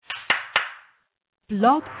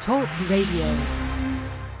Blog Talk Radio.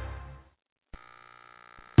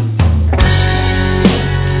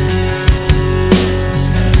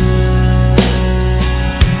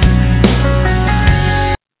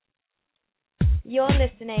 You're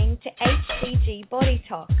listening to hCG Body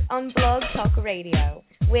Talk on Blog Talk Radio,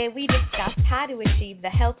 where we discuss how to achieve the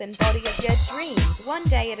health and body of your dreams one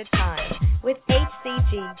day at a time with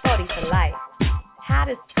hCG Body for Life. How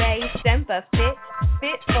to stay semper fit,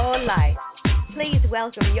 fit for life. Please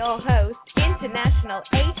welcome your host, international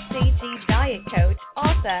hCG diet coach,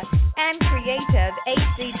 author, and creator of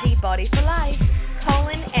hCG Body for Life,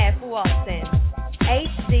 Colin F. Watson.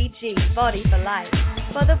 hCG Body for Life,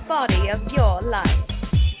 for the body of your life.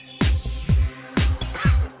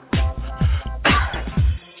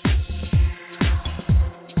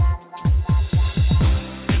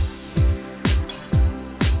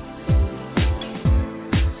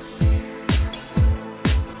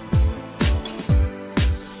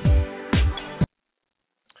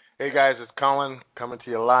 Hey guys, it's Colin coming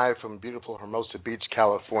to you live from beautiful Hermosa Beach,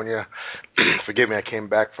 California. Forgive me, I came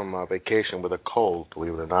back from vacation with a cold,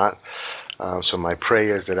 believe it or not. So my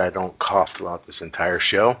prayer is that I don't cough throughout this entire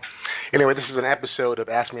show. Anyway, this is an episode of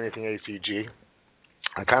Ask Me Anything hCG.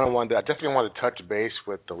 I definitely wanted to touch base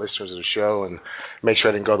with the listeners of the show and make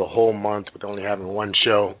sure I didn't go the whole month with only having one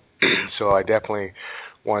show. So I definitely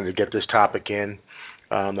wanted to get this topic in.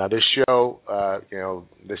 Now, this show,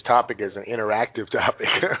 this topic is an interactive topic.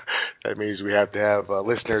 That means we have to have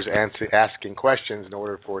listeners asking questions in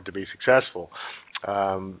order for it to be successful.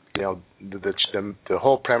 The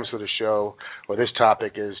whole premise of the show, or this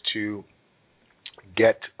topic, is to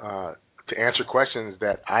get to answer questions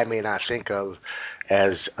that I may not think of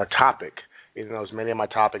as a topic. Even though as many of my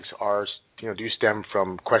topics are, do stem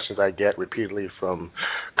from questions I get repeatedly from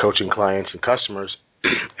coaching clients and customers.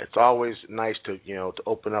 It's always nice to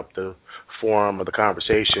open up the forum or the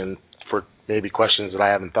conversation for maybe questions that I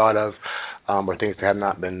haven't thought of, or things that have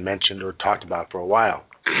not been mentioned or talked about for a while.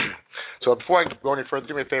 So before I go any further,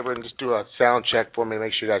 do me a favor and just do a sound check for me.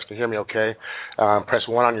 Make sure you guys can hear me okay. Press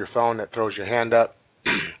 1 on your phone. That throws your hand up,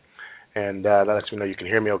 and that lets me know you can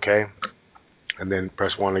hear me okay. And then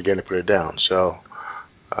press 1 again to put it down. So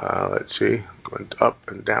let's see, going up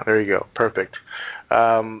and down. There you go. Perfect.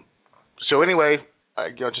 So anyway, I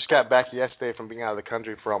just got back yesterday from being out of the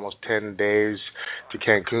country for almost 10 days to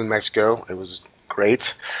Cancun, Mexico. It was great.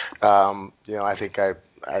 I think I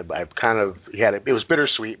kind of had it. It was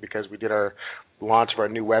bittersweet because we did our launch of our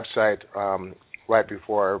new website right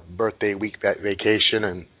before our birthday week vacation,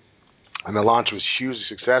 and the launch was hugely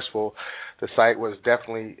successful. The site was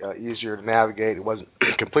definitely easier to navigate. It wasn't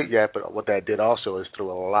complete yet, but what that did also is through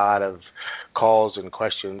a lot of calls and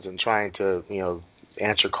questions and trying to,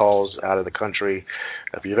 answer calls out of the country.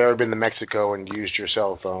 If you've ever been to Mexico and used your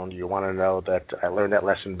cell phone, you want to know that I learned that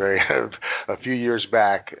lesson a few years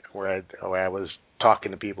back where I was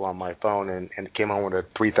talking to people on my phone and came home with a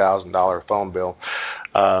 $3,000 phone bill.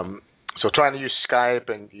 So trying to use Skype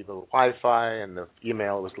and the Wi-Fi and the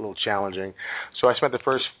email was a little challenging. So I spent the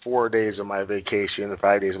first 4 days of my vacation, the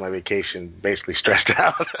 5 days of my vacation, basically stressed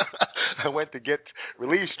out. I went to get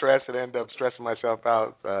relieve stress and ended up stressing myself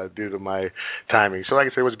out due to my timing. So like I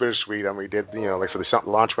said, it was bittersweet. We did, the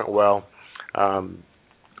launch went well.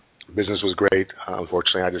 Business was great.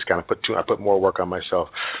 Unfortunately, I just kind of put more work on myself.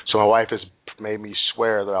 So my wife has made me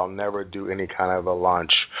swear that I'll never do any kind of a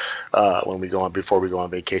launch before we go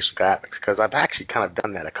on vacation, because I've actually kind of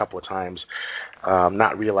done that a couple of times,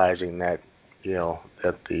 not realizing that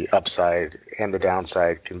that the upside and the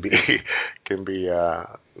downside can be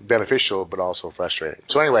beneficial, but also frustrating.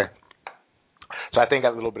 So anyway, I think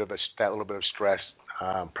that little bit of stress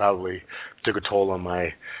probably took a toll on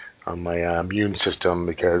my immune system,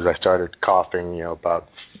 because I started coughing, about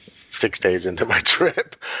 6 days into my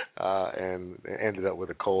trip, and ended up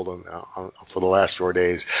with a cold for the last 4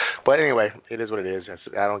 days. But anyway, it is what it is.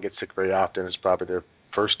 I don't get sick very often. It's probably the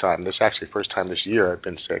first time. This is actually the first time this year I've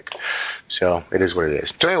been sick. So it is what it is.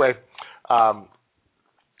 So anyway, kind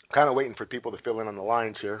of waiting for people to fill in on the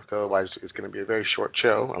lines here. Otherwise, it's going to be a very short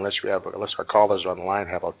show unless our callers are on the line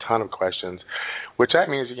have a ton of questions, which that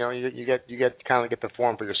means you get kind of get the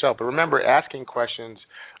form for yourself. But remember, asking questions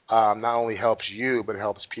not only helps you, but it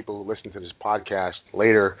helps people who listen to this podcast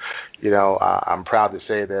later. I'm proud to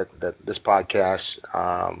say that this podcast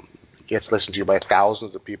gets listened to by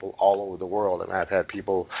thousands of people all over the world, and I've had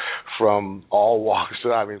people from all walks.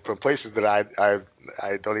 From places that I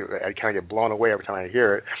kind of get blown away every time I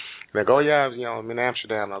hear it. And they go, yeah, I'm in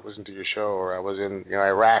Amsterdam, I was listening to your show, or I was in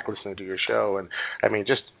Iraq listening to your show, and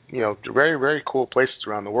just very, very cool places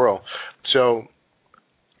around the world. So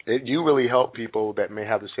you really help people that may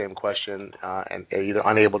have the same question and either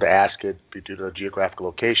unable to ask it due to a geographical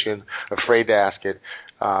location, afraid to ask it,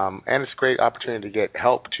 and it's a great opportunity to get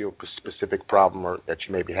help to a specific problem that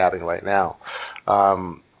you may be having right now.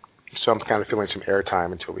 So I'm kind of filling some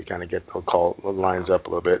airtime until we kind of get the call lines up a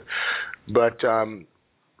little bit. But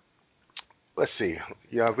let's see.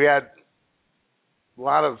 We had a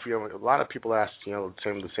lot of people asked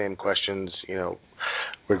the same questions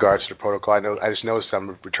regards to the protocol. I just noticed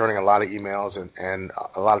I'm returning a lot of emails, and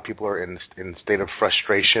a lot of people are in a state of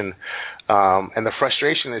frustration, and the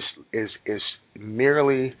frustration is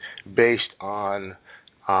merely based on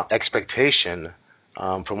expectation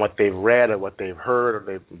from what they've read or what they've heard, or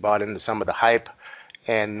they've bought into some of the hype,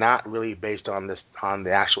 and not really based on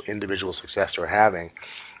the actual individual success they're having.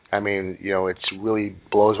 I mean, it really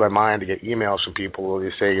blows my mind to get emails from people where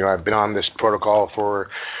they say, I've been on this protocol for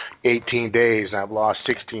 18 days and I've lost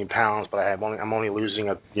 16 pounds, but I'm only losing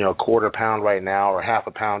a quarter pound right now, or half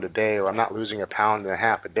a pound a day, or I'm not losing a pound and a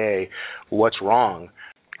half a day. What's wrong?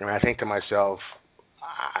 And I think to myself,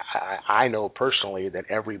 I know personally that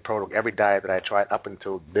every diet that I tried up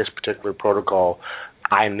until this particular protocol,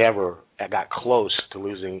 I never got close to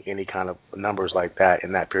losing any kind of numbers like that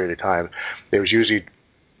in that period of time. There was usually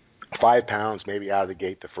 5 pounds maybe out of the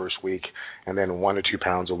gate the first week, and then 1 to 2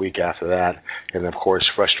 pounds a week after that. And of course,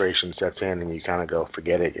 frustration sets in, and you kind of go,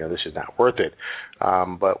 forget it. This is not worth it.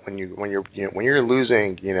 But when you're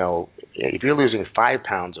losing, if you're losing 5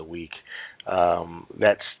 pounds a week,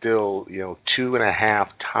 that's still 2.5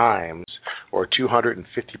 times or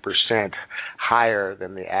 250% higher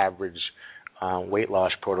than the average weight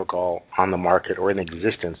loss protocol on the market or in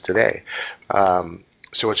existence today.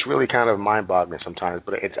 So it's really kind of mind-boggling sometimes,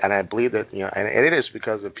 and I believe that and it is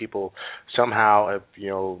because of people somehow have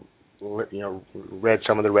read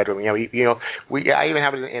some of the red. I even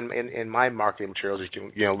have it in my marketing materials.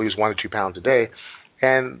 You can lose 1 to 2 pounds a day,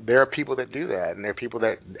 and there are people that do that, and there are people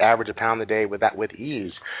that average a pound a day with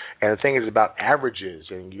ease. And the thing is about averages,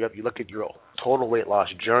 and you look at your total weight loss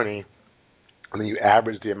journey, and then you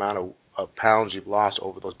average the amount of pounds you've lost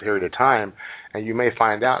over those period of time, and you may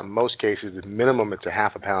find out in most cases the minimum it's a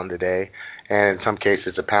half a pound a day, and in some cases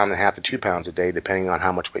it's 1.5 pounds to 2 pounds a day, depending on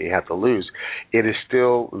how much weight you have to lose. It is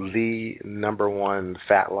still the number one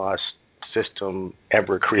fat loss system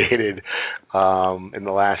ever created in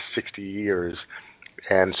the last 60 years.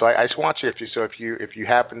 And so I just want you, if you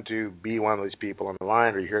happen to be one of these people on the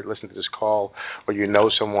line, or you listen to this call, or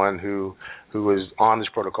someone who is on this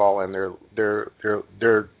protocol and they're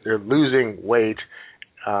losing weight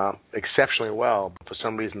exceptionally well, but for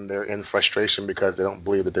some reason they're in frustration because they don't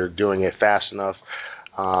believe that they're doing it fast enough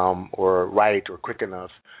or right or quick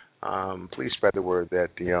enough, please spread the word that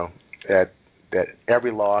that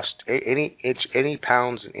every lost any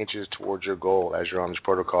pounds and inches towards your goal as you're on this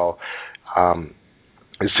protocol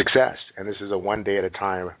is success. And this is a 1 day at a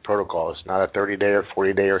time protocol. It's not a 30-day or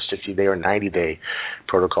 40-day or 60-day or 90-day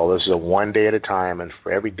protocol. This is a 1 day at a time, and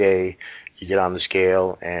for every day you get on the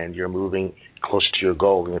scale and you're moving closer to your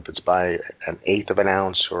goal. And if it's by 1/8 of an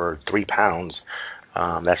ounce or 3 pounds,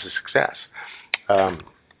 that's a success.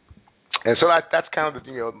 And so that's kind of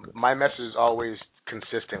my message is always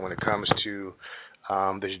consistent when it comes to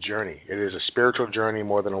this journey. It is a spiritual journey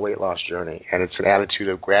more than a weight loss journey, and it's an attitude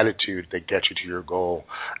of gratitude that gets you to your goal,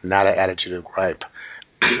 not an attitude of gripe.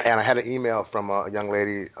 And I had an email from a young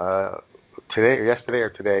lady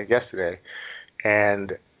yesterday,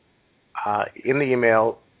 and in the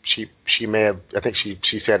email she may have, I think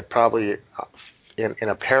she said probably in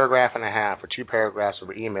a paragraph and a half or 2 paragraphs of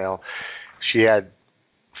her email, she had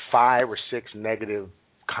 5 or 6 negative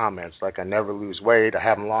comments, like I never lose weight, I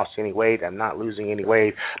haven't lost any weight, I'm not losing any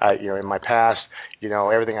weight, in my past,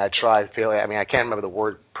 everything I tried failed. I mean, I can't remember the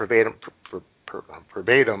word verbatim,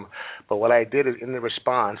 but what I did is in the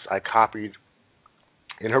response, I copied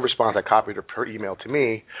her email to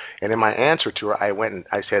me, and in my answer to her,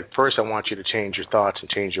 I said, first I want you to change your thoughts and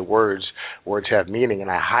change your words. Words have meaning, and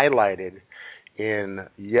I highlighted in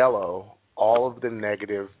yellow all of the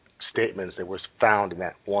negative statements that were found in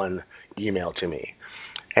that one email to me.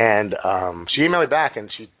 And she emailed me back, and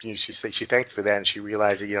she thanked for that, and she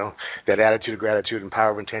realized that that attitude of gratitude and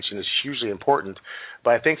power of intention is hugely important.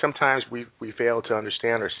 But I think sometimes we fail to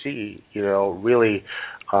understand or see really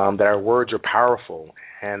that our words are powerful,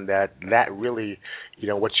 and that really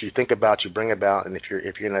what you think about you bring about. And if you're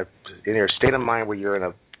in a state of mind where you're in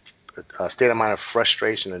a state of mind of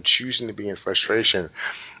frustration and choosing to be in frustration,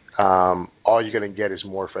 all you're going to get is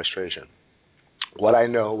more frustration. What I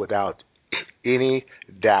know without any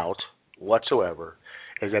doubt whatsoever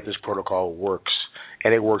is that this protocol works,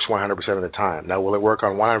 and it works 100% of the time. Now, will it work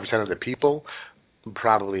on 100% of the people?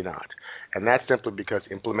 Probably not. And that's simply because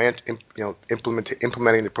implementing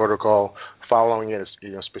the protocol, following it,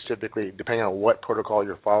 specifically depending on what protocol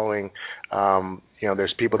you're following.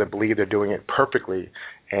 There's people that believe they're doing it perfectly,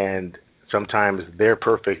 and sometimes their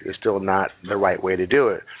perfect is still not the right way to do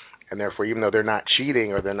it. And therefore, even though they're not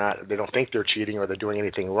cheating, or they don't think they're cheating, or they're doing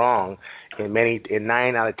anything wrong, in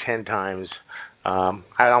 9 out of 10 times.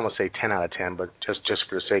 I'd almost say 10 out of 10, but just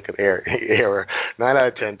for the sake of error, 9 out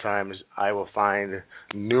of 10 times I will find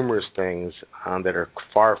numerous things that are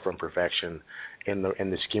far from perfection in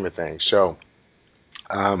the scheme of things. So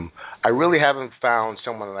I really haven't found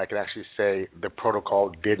someone that I could actually say the protocol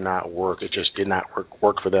did not work. It just did not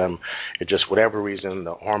work for them. It just, whatever reason,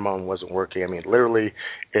 the hormone wasn't working. I mean, literally,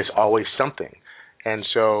 it's always something. And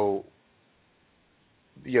so,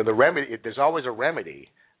 the remedy, there's always a remedy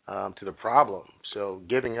to the problem. So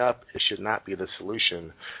giving up, it should not be the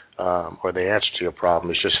solution or the answer to your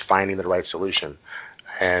problem. It's just finding the right solution,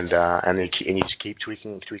 and you just keep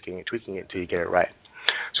tweaking it until you get it right.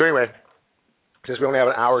 So anyway, since we only have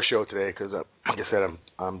an hour show today, because like I said,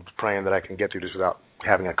 I'm praying that I can get through this without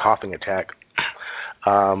having a coughing attack.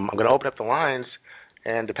 I'm going to open up the lines.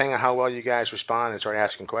 And depending on how well you guys respond and start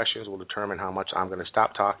asking questions will determine how much I'm going to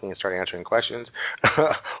stop talking and start answering questions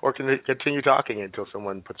or continue talking until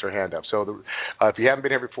someone puts their hand up. So if you haven't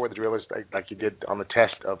been here before, the drill is like you did on the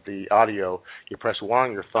test of the audio. You press 1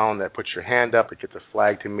 on your phone, that puts your hand up. It gets a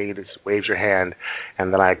flag to me that waves your hand,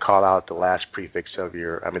 and then I call out the prefix of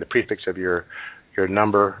your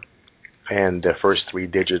number and the first 3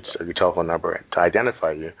 digits of your telephone number to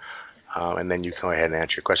identify you. And then you go ahead and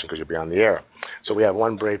answer your question because you'll be on the air. So we have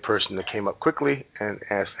one brave person that came up quickly and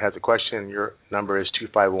has a question. Your number is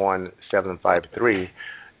 251-753.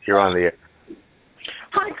 You're on the air.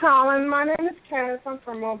 Hi, Colin. My name is Kenneth. I'm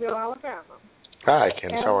from Mobile, Alabama. Hi,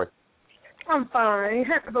 Kenneth. How are you? I'm fine.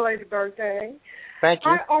 Happy belated birthday. Thank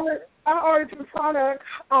you. I ordered the product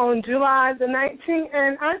on July the 19th,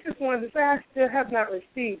 and I just wanted to say I still have not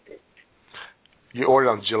received it. You ordered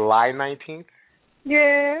on July 19th?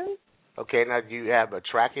 Yes. Okay, now do you have a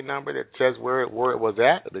tracking number that says where it was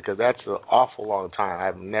at? Because that's an awful long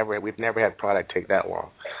time. We've never had product take that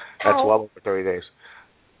long. That's well over 30 days.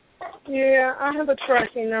 Yeah, I have a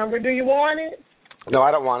tracking number. Do you want it? No,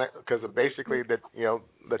 I don't want it because basically the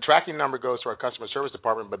tracking number goes to our customer service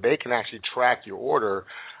department, but they can actually track your order.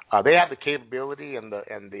 They have the capability and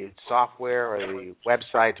the software or the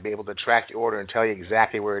website to be able to track your order and tell you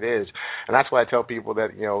exactly where it is. And that's why I tell people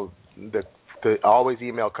that to always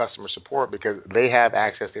email customer support because they have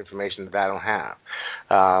access to information that I don't have.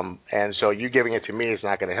 And so you giving it to me is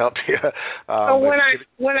not going to help you. So when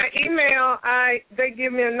I email, they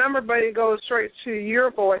give me a number, but it goes straight to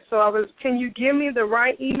your voice. So can you give me the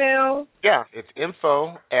right email? Yeah, it's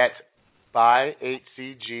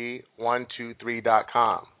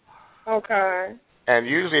info@buyhcg123.com. Okay. And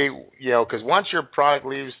usually, because once your product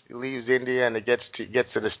leaves India and it gets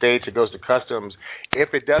to the States, it goes to customs.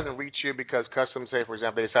 If it doesn't reach you because customs, say for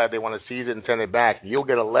example, they decide they want to seize it and send it back, you'll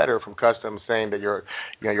get a letter from customs saying that your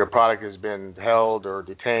product has been held or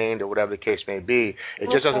detained or whatever the case may be.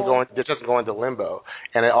 It just doesn't go into limbo,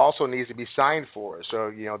 and it also needs to be signed for.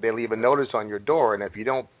 So they leave a notice on your door, and if you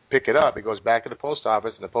don't pick it up, it goes back to the post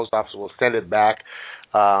office, and the post office will send it back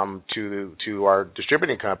to our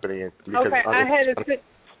distributing company. Okay, I had it sent.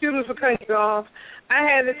 Students were cutting you off. I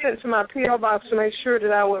had it sent to my P.O. box to make sure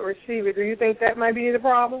that I would receive it. Do you think that might be the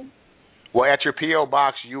problem? Well, at your P.O.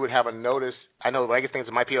 box, you would have a notice. I know when I get things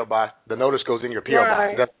in my P.O. box, the notice goes in your P.O.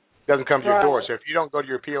 box. It doesn't come to your door. So if you don't go to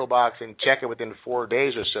your P.O. box and check it within 4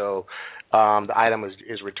 days or so, the item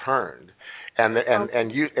is returned. And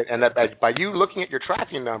by you looking at your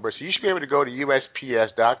tracking number, so you should be able to go to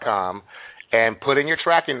USPS.com and put in your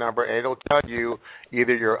tracking number, and it'll tell you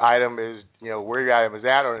either your item is, where your item is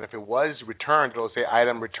at, or if it was returned, it'll say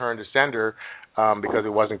item returned to sender because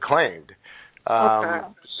it wasn't claimed. Okay.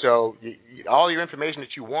 So all your information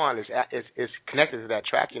that you want is connected to that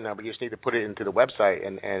tracking number. You just need to put it into the website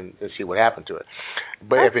and see what happened to it.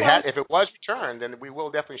 But if it was returned, then we will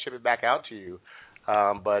definitely ship it back out to you.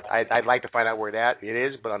 But I'd like to find out where it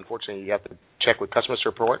is, but unfortunately you have to check with customer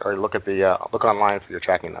support or look online for your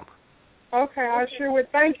tracking number. Okay, I sure would.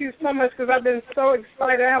 Thank you so much because I've been so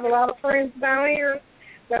excited. I have a lot of friends down here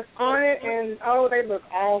that's on it, and they look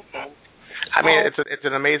awesome. I mean, it's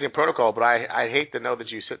an amazing protocol, but I hate to know that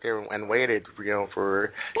you sit there and waited,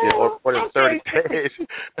 for more than 30 days.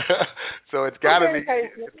 So it's got to be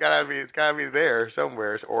there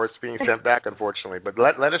somewhere, or it's being sent back, unfortunately. But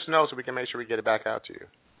let us know so we can make sure we get it back out to you.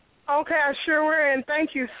 Okay, I sure will, and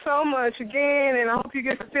thank you so much again, and I hope you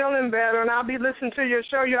get feeling better, and I'll be listening to your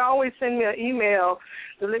show. You always send me an email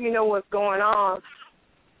to let me know what's going on.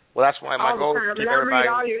 Well, that's why my goal is to keep everybody informed. I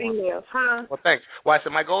read all your emails, huh? Well, thanks. Well, I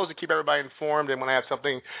said my goal is to keep everybody informed, and when I have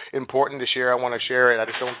something important to share, I want to share it. I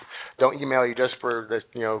just don't email you just for the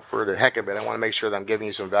for the heck of it. I want to make sure that I'm giving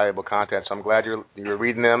you some valuable content. So I'm glad you're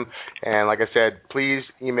reading them. And like I said, please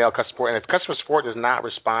email customer support. And if customer support does not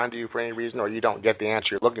respond to you for any reason, or you don't get the answer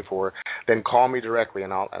you're looking for, then call me directly,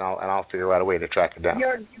 and I'll figure out a way to track it down.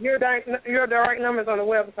 Your direct number's on the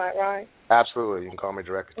website, right? Absolutely, you can call me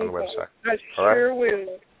directly on the website. I sure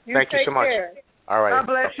will. Thank you so much. Care. All right. God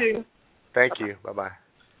bless you. Thank you. Bye-bye.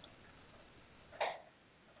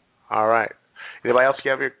 All right. Anybody else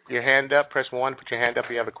have your hand up? Press 1. Put your hand up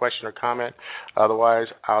if you have a question or comment. Otherwise,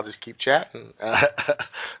 I'll just keep chatting.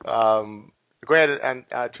 Go ahead and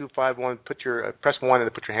 251. Press 1 and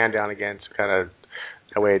then put your hand down again. So kind of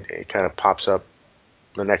that way it kind of pops up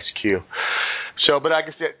the next queue. So, but I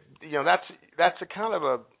guess that's a kind of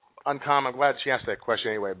a uncommon. I'm glad she asked that question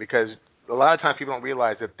anyway, because a lot of times people don't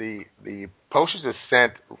realize that the postage is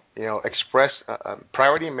sent, express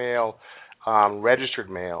priority mail, registered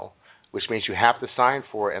mail, which means you have to sign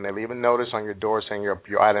for it, and they leave a notice on your door saying your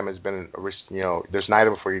item has been, there's an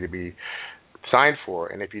item for you to be signed for,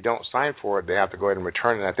 and if you don't sign for it, they have to go ahead and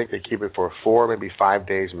return it. And I think they keep it for 4, maybe 5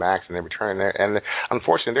 days max, and they return it. And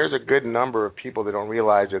unfortunately, there's a good number of people that don't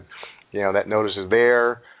realize that, that notice is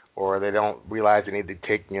there, or they don't realize they need to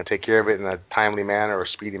take care of it in a timely manner or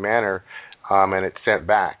speedy manner, and it's sent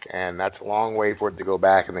back. And that's a long way for it to go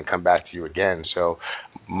back and then come back to you again. So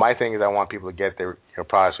my thing is I want people to get their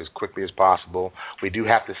products as quickly as possible. We do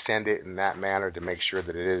have to send it in that manner to make sure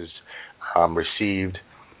that it is received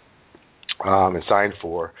and signed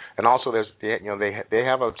for. And also they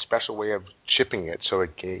have a special way of shipping it, so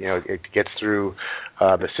it gets through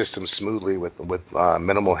the system smoothly with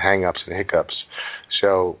minimal hang-ups and hiccups.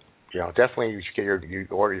 So definitely you should get if you're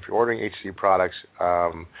ordering hCG products,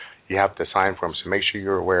 you have to sign for them. So make sure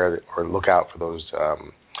you're aware or look out for those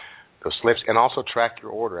slips, and also track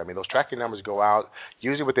your order. I mean, those tracking numbers go out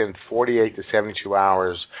usually within 48 to 72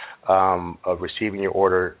 hours of receiving your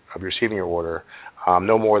order.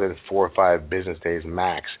 No more than 4 or 5 business days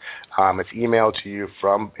max. It's emailed to you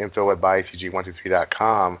from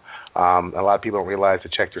info@buyhcg123.com. A lot of people don't realize to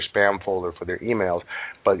check their spam folder for their emails.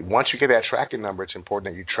 But once you get that tracking number, it's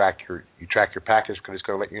important that you track your package, because it's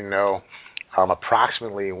going to let you know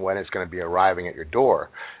approximately when it's going to be arriving at your door.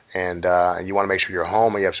 And you want to make sure you're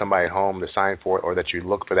home, or you have somebody at home to sign for it, or that you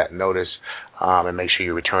look for that notice and make sure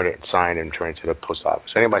you return it and sign and return it to the post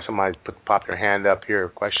office. Somebody pop their hand up here.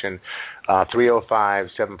 Question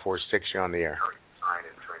 305-746. You're on the air.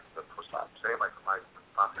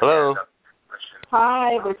 Hello.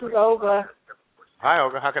 Hi, this is Olga. Hi,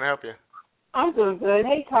 Olga. How can I help you? I'm doing good.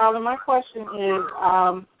 Hey, Colin, my question is,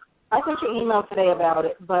 I sent you an email today about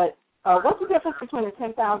it, but what's the difference between the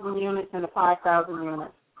 10,000 units and the 5,000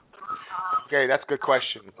 units? Okay, that's a good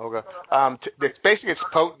question, Olga. It's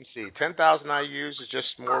potency. 10,000 IUs is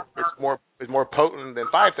just more potent than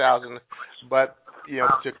 5,000. But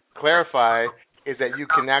to clarify, is that you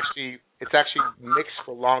can it's actually mixed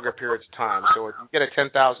for longer periods of time. So if you get a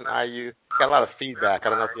 10,000 IU, you got a lot of feedback. I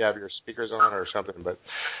don't know if you have your speakers on or something, but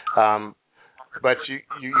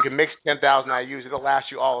you can mix 10,000 IUs. It'll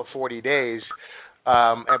last you all of 40 days.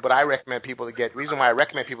 But I recommend people to get. The reason why I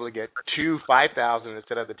recommend people to get 2 5,000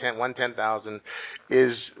 instead of the 10,000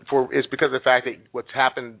 is because of the fact that what's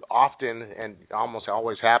happened often and almost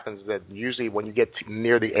always happens, that usually when you get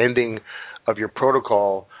near the ending of your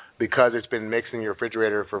protocol, because it's been mixed in your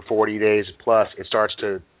refrigerator for 40 days plus, it starts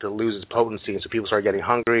to lose its potency, and so people start getting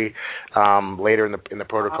hungry. Later in the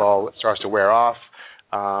protocol, it starts to wear off.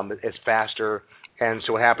 It's faster. And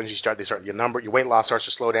so what happens? Your weight loss starts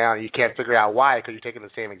to slow down, and you can't figure out why, because you're taking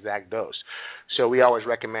the same exact dose. So we always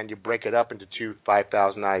recommend you break it up into 2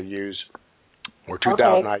 5,000 IUs or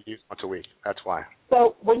 2,000 IUs once a week. That's why.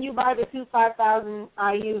 So when you buy the 2 5,000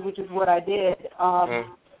 IUs, which is what I did,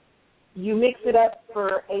 you mix it up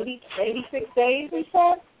for 86 days, you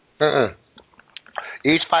said?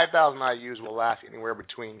 Each 5,000 IUs will last anywhere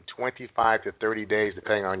between 25 to 30 days,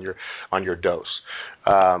 depending on your dose.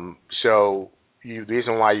 The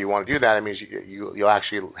reason why you want to do that, I mean, you'll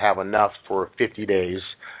actually have enough for 50 days.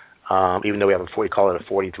 Even though we call it a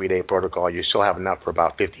 43-day protocol, you still have enough for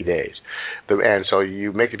about 50 days. And so if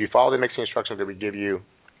you follow the mixing instructions that we give you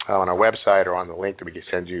on our website or on the link that we can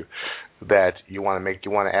send you, that you want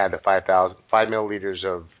to add the 5 milliliters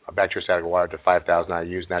of bacteriostatic water to 5,000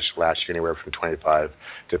 IUs, and that should last you anywhere from 25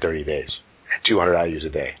 to 30 days, 200 IUs a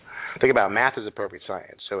day. think about math is a perfect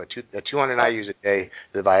science. So at 200 IUs a day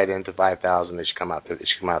divided into 5,000, it should come out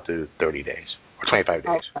to 30 days or 25 days.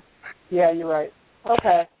 Okay. Yeah, you're right.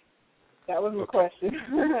 Okay. That was my question.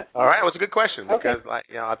 All right, it was a good question because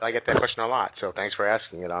Okay. I get that question a lot. So thanks for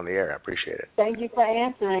asking it on the air. I appreciate it. Thank you for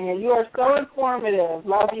answering it. You are so informative.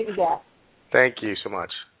 Love you to death. Thank you so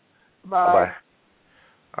much. Bye. Bye.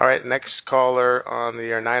 All right, next caller on the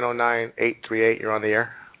air, 909-838. You're on the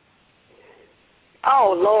air.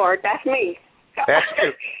 Oh, Lord, that's me. That's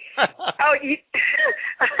you.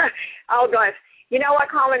 Oh, gosh. You know what,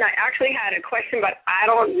 Colin? I actually had a question, but I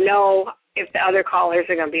don't know if the other callers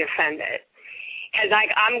are going to be offended. Because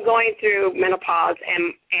I'm going through menopause,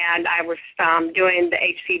 and I was doing the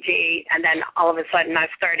hCG, and then all of a sudden I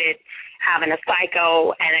started having a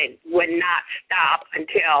cycle, and it would not stop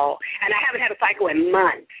until, and I haven't had a cycle in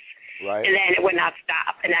months. Right. And then it would not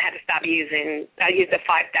stop, and I had to stop using, I used the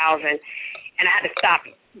 5,000, and I had to stop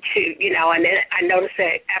and then I noticed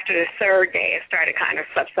that after the third day it started kind of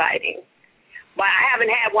subsiding. But I haven't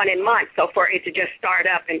had one in months, so for it to just start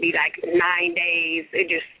up and be like 9 days, it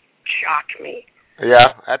just shocked me.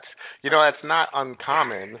 Yeah, that's not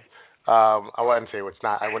uncommon. I wouldn't say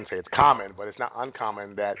it's common, but it's not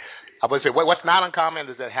uncommon that I would say what's not uncommon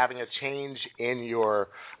is that having a change in your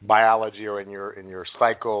biology or in your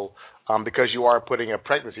cycle, because you are putting a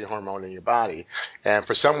pregnancy hormone in your body. And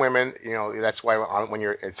for some women, that's why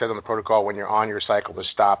it says on the protocol when you're on your cycle to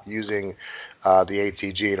stop using the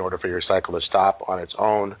hCG in order for your cycle to stop on its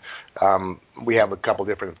own. We have a couple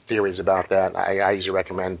different theories about that. I usually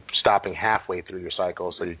recommend stopping halfway through your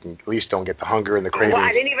cycle so you can at least don't get the hunger and the cravings. Well,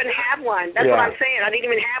 I didn't even have one. That's what I'm saying. I didn't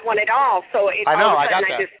even have one at all. So I know. I got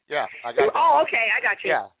that. I got that. Oh, okay. I got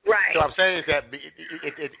you. Yeah. Right. So I'm saying is that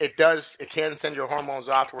it can send your hormones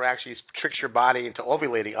off where it actually tricks your body into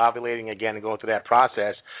ovulating again and going through that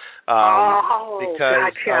process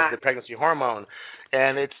because of the pregnancy hormone.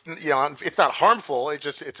 And it's not harmful.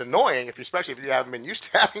 It's annoying, especially if you haven't been used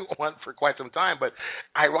to having one for quite some time. But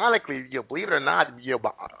ironically, believe it or not,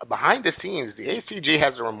 behind the scenes, the hCG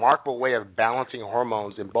has a remarkable way of balancing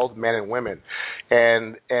hormones in both men and women.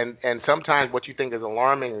 And sometimes what you think is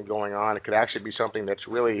alarming and going on, it could actually be something that's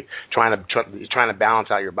really trying to balance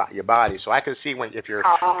out your body. So I can see if you're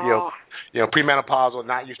premenopausal,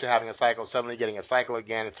 not used to having a cycle, suddenly getting a cycle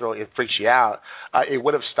again, it freaks you out. It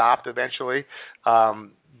would have stopped eventually.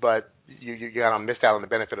 But you kind of missed out on the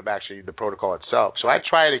benefit of actually the protocol itself. So I'd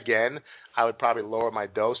try it again. I would probably lower my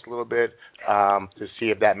dose a little bit to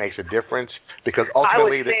see if that makes a difference. Because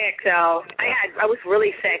ultimately, I was sick though. I was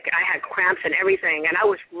really sick. I had cramps and everything, and I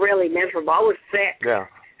was really miserable. I was sick. Yeah.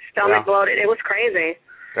 Stomach bloated. It was crazy.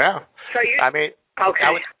 Yeah. So okay.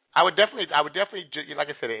 I would definitely, like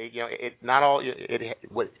I said,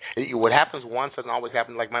 what happens once doesn't always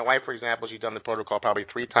happen. Like my wife, for example, she's done the protocol probably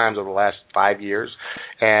 3 times over the last 5 years,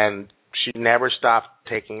 and she never stopped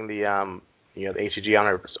taking the hCG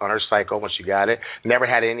on her cycle when she got it. Never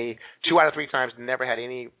had any. 2 out of 3 times, never had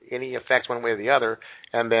any effects one way or the other.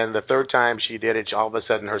 And then the third time she did it, all of a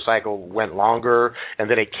sudden her cycle went longer, and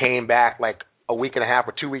then it came back like a week and a half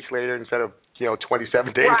or 2 weeks later instead of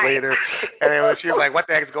 27 days later, and she was like, "What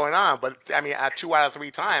the heck is going on?" But 2 out of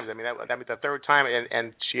 3 times. That means the third time,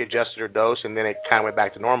 and she adjusted her dose, and then it kind of went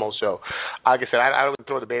back to normal. So, like I said, I wouldn't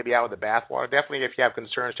throw the baby out with the bathwater. Definitely, if you have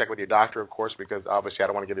concerns, check with your doctor, of course, because obviously I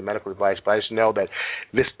don't want to give you medical advice, but I just know that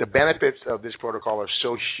the benefits of this protocol are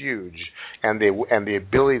so huge, and the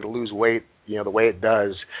ability to lose weight, the way it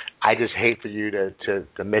does, I just hate for you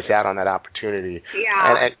to miss out on that opportunity.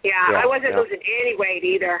 Yeah. I wasn't losing any weight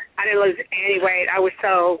either. I didn't lose any weight. I was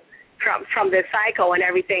so from the cycle and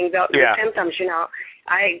everything, the symptoms,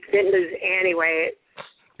 I didn't lose any weight.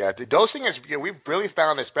 Yeah, the dosing is, we've really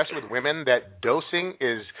found, especially with women, that dosing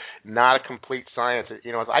is not a complete science.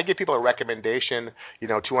 I give people a recommendation,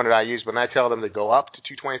 200 IUs, but when I tell them to go up to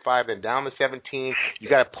 225, then down to 17, you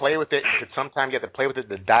got to play with it. Sometimes you have to play with it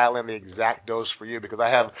to dial in the exact dose for you. Because I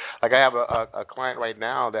have a client right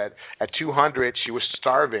now that at 200 she was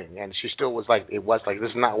starving, and she still was like, this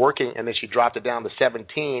is not working, and then she dropped it down to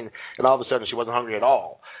 17, and all of a sudden she wasn't hungry at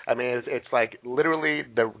all. It's like literally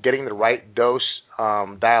getting the right dose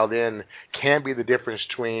dialed in can be the difference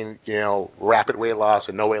between rapid weight loss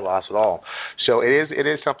and no weight loss at all. So it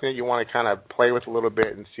is something that you want to kind of play with a little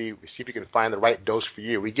bit and see if you can find the right dose for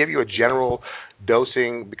you. We give you a general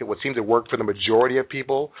dosing because what seems to work for the majority of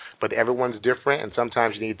people, but everyone's different, and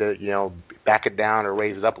sometimes you need to back it down or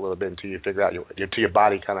raise it up a little bit until you figure out until your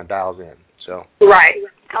body kind of dials in. So right,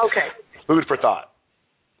 okay. Food for thought.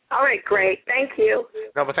 All right, great. Thank you.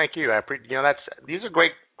 No, but thank you. These are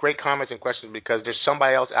great comments and questions because there's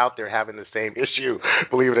somebody else out there having the same issue.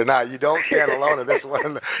 Believe it or not, you don't stand alone in this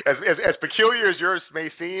one. As peculiar as yours may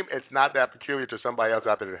seem, it's not that peculiar to somebody else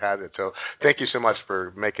out there that has it. So thank you so much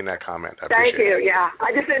for making that comment. Thank you. Yeah,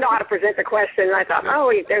 I just didn't know how to present the question, and I thought,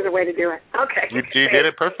 there's a way to do it. Okay. You did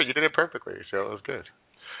it perfect. You did it perfectly. So it was good.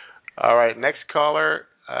 All right, next caller.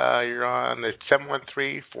 You're on the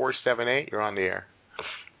 713-478. You're on the air.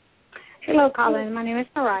 Hello, Colin. My name is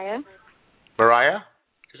Soraya. Mariah?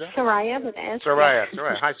 Soraya with S. Soraya.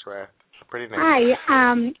 Hi, Soraya. Pretty name. Hi.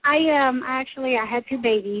 I had 2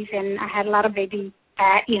 babies, and I had a lot of baby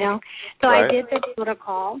fat, So right. I did the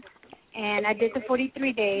protocol, and I did the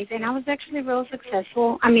 43 days, and I was actually real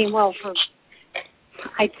successful.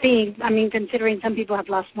 Considering some people have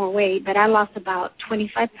lost more weight, but I lost about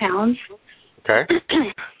 25 pounds. Okay.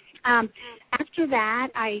 After that,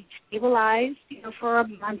 I stabilized, for a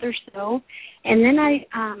month or so, and then I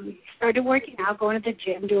started working out, going to the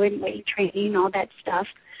gym, doing weight training, all that stuff.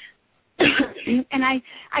 And I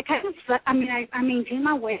kind of, I maintained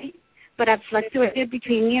my weight, but I fluctuated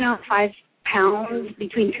between, 5 pounds,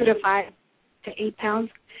 between 2 to 5 to 8 pounds.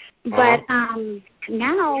 But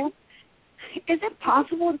now, is it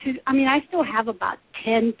possible to, I still have about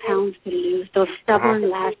 10 pounds to lose, those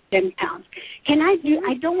stubborn last 10 pounds.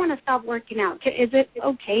 I don't want to stop working out. Is it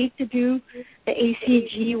okay to do the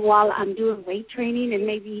hCG while I'm doing weight training and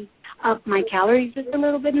maybe up my calories just a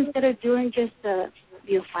little bit instead of doing just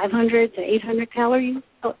 500 to 800 calories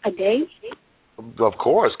a day? Of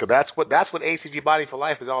course, because that's what hCG Body for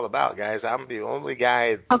Life is all about, guys. I'm the only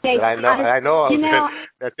guy that I know of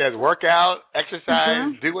that says work out,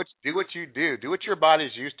 exercise, do what you do what your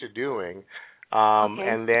body's used to doing,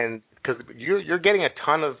 and then because you're getting a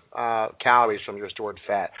ton of calories from your stored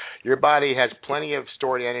fat. Your body has plenty of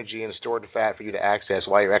stored energy and stored fat for you to access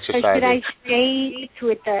while you're exercising. So should I stay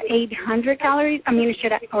with the 800 calories?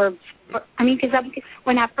 Because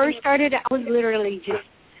when I first started, I was literally just.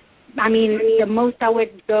 The most I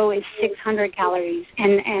would go is 600 calories,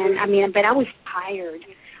 but I was tired.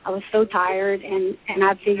 I was so tired, and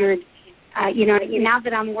I figured, now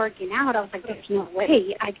that I'm working out, I was like, there's no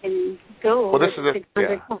way I can go. Well, this is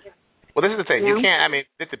Well, this is the thing. You can't.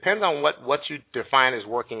 It depends on what you define as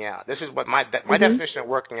working out. This is what my definition of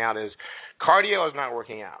working out is. Cardio is not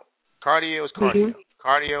working out. Cardio is cardio.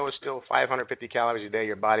 Cardio is still 550 calories a day.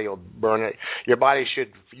 Your body will burn it. You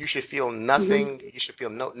should feel nothing. You should feel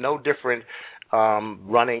no different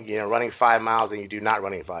running 5 miles than you do not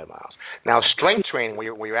running 5 miles. Now, strength training,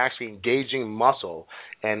 where you're actually engaging muscle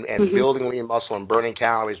and building lean muscle and burning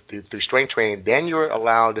calories through strength training, then you're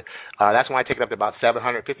allowed. That's when I take it up to about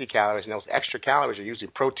 750 calories, and those extra calories are usually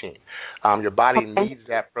protein. Your body needs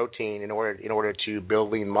that protein in order to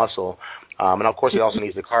build lean muscle. And of course, it also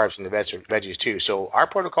needs the carbs and the veggies too. So our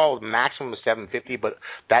protocol is maximum of 750, but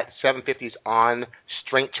that 750 is on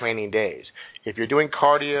strength training days. If you're doing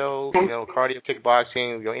cardio, cardio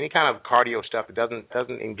kickboxing, any kind of cardio stuff that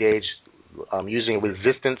doesn't engage using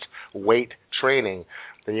resistance weight training,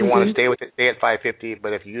 then you want to stay at 550.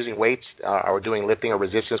 But if you're using weights or doing lifting or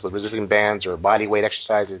resistance with resisting bands or body weight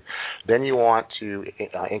exercises, then you want to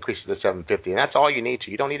increase it to 750, and that's all you need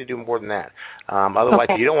to. You don't need to do more than that. Otherwise,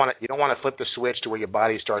 you don't want to flip the switch to where your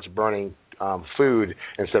body starts burning food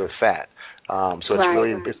instead of fat. So it's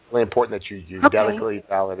really important that you delicately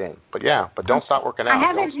dial it in. But don't stop working out. I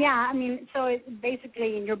haven't. So it's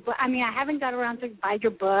basically in your book. I haven't got around to buy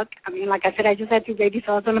your book. Like I said, I just had 2 babies,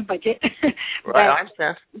 so I was on a budget. I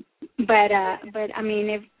understand. But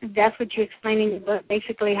if that's what you explain in your book,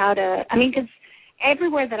 basically how to. Because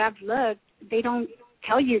everywhere that I've looked, they don't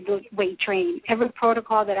tell you the weight train. Every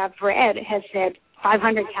protocol that I've read has said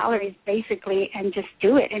 500 calories basically, and just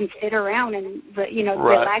do it and sit around and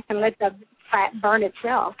relax and let the fat burn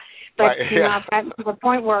itself. But I've gotten to the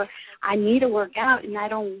point where I need to work out, and I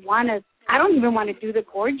don't even want to do the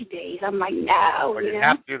gorge days. I'm like, no. Well, you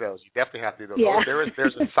have to do those. You definitely have to do those. Yeah.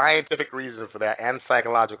 There's a scientific reason for that, and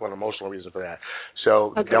psychological and emotional reason for that.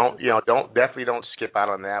 So don't skip out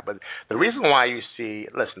on that. But the reason why you see,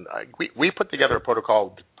 we put together a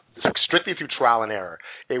protocol strictly through trial and error.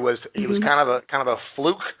 It was kind of a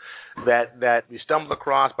fluke that we stumbled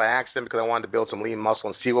across by accident because I wanted to build some lean muscle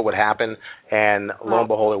and see what would happen, and lo and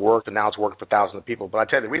behold, it worked, and now it's working for thousands of people. But I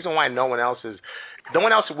tell you, the reason why no one else is no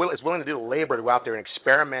one else is willing to do the labor to go out there and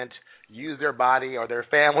experiment, use their body or their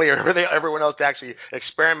family or everyone else to actually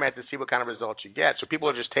experiment to see what kind of results you get. So people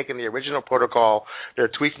are just taking the original protocol, they're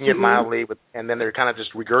tweaking it mildly, and then they're kind of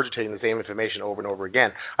just regurgitating the same information over and over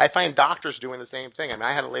again. I find doctors doing the same thing. I mean,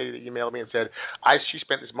 I had a lady that emailed me and said she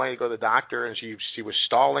spent this money to go to the doctor, and she was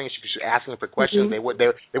stalling, she was asking for questions. They wouldn't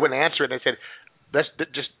answer it. And they said, let's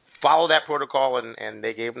just follow that protocol, and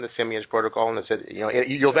they gave them the Simeon's protocol, and they said,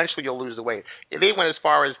 eventually you'll lose the weight. They went as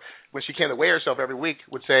far as when she came to weigh herself every week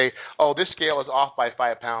would say, oh, this scale is off by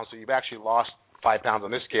 5 pounds, so you've actually lost 5 pounds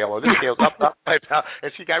on this scale, or this scale's up 5 pounds,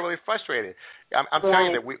 and she got really frustrated. I'm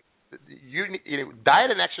telling you that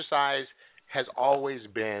diet and exercise has always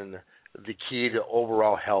been the key to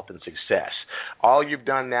overall health and success. All you've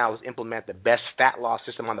done now is implement the best fat loss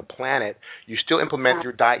system on the planet. You still implement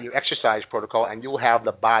your diet, your exercise protocol, and you'll have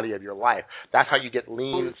the body of your life. That's how you get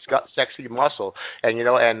lean, sexy muscle. And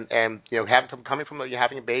coming from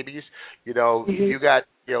having babies, you got.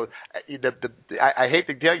 I hate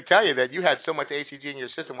to tell you that you had so much hCG in your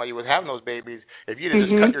system while you were having those babies. If you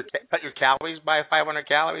just cut your calories by 500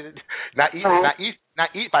 calories, not eat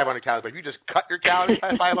 500 calories, but if you just cut your calories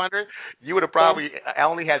by 500, you would have probably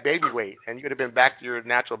only had baby weight, and you would have been back to your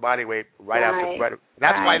natural body weight after.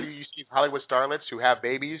 That's why you see Hollywood starlets who have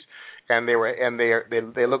babies, and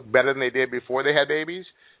they look better than they did before they had babies.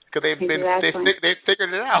 Because they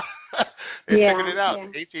figured it out. Figured it out.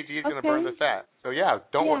 hCG is going to burn the fat. So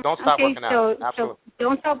don't stop working out. Absolutely. So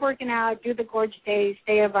don't stop working out. Do the gorge days.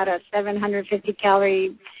 Stay about a 750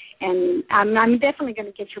 calorie. And I'm definitely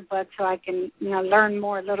going to get your book so I can learn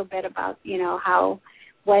more a little bit about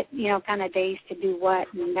what kind of days to do what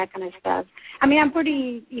and that kind of stuff. I mean, I'm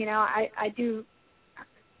pretty I do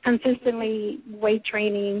consistently weight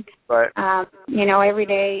training. Right. Every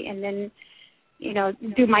day, and then.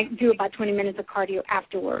 Do about 20 minutes of cardio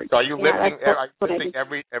afterwards. So are you lifting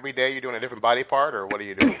every day? You're doing a different body part, or what are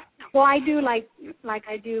you doing? Well, I do like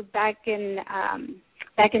I do back and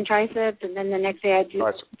triceps, and then the next day I do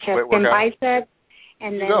chest and biceps,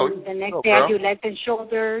 and then the next day I do legs and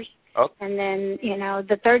shoulders, and then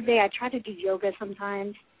the third day I try to do yoga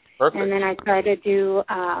sometimes. Perfect. And then I try to do,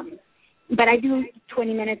 but I do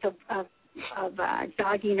 20 minutes of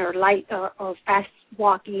jogging or light or fast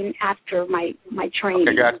walking after my training.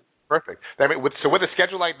 Okay, got it. Perfect. So with a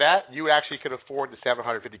schedule like that, you actually could afford the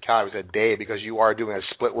 750 calories a day because you are doing a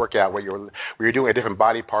split workout where you're doing a different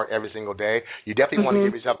body part every single day. You definitely want to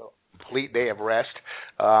give yourself a complete day of rest.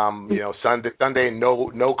 Sunday,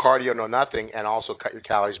 no cardio, no nothing, and also cut your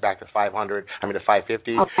calories back to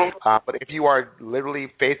 550. Okay. But if you are literally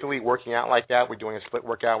faithfully working out like that, we're doing a split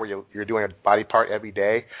workout where you're doing a body part every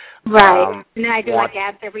day. Right. And then I do like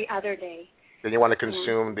abs every other day. Then you want to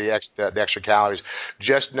consume the extra calories.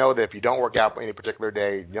 Just know that if you don't work out any particular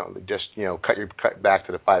day, cut back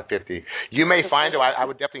to the 550. You may find, though, I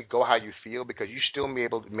would definitely go how you feel because you still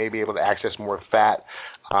may be able to access more fat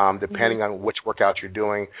depending on which workout you're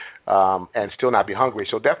doing and still not be hungry.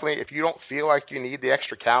 So definitely, if you don't feel like you need the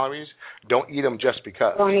extra calories, don't eat them just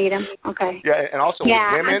because. Don't eat them. Okay. Yeah, and also with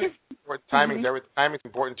women, timing's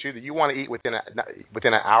important too. That you want to eat within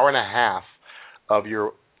an hour and a half of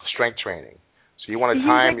your strength training. So you want to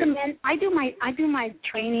time. I do my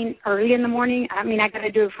training early in the morning. I mean, I got to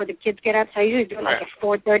do it for the kids get up, so I usually do it like at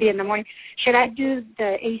 4:30 in the morning. Should I do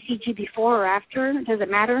the hCG before or after? Does it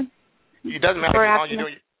matter? It doesn't matter as long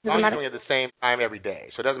as you're doing it at the same time every day.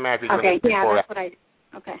 So it doesn't matter if you're doing it before. That's what I do.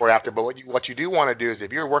 Okay. Or after, but what you do want to do is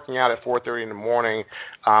if you're working out at 4:30 in the morning,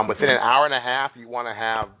 within an hour and a half, you want to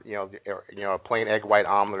have a plain egg white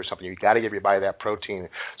omelet or something. You got to give your body that protein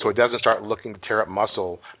so it doesn't start looking to tear up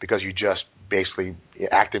muscle because you just basically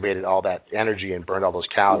activated all that energy and burned all those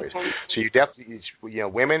calories. Okay. So you definitely,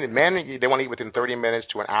 women and men, they want to eat within 30 minutes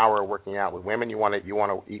to an hour of working out. With women, you want to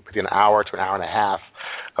eat within an hour to an hour and a half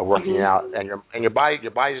of working out, and your body's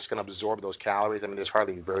just going to absorb those calories. I mean, there's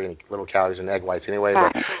hardly very little calories in egg whites anyway.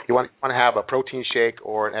 But you want to have a protein shake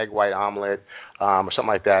or an egg white omelet or something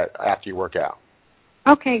like that after you work out.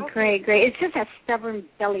 Okay, great. It's just that stubborn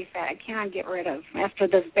belly fat I cannot get rid of after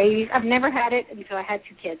those babies. I've never had it until I had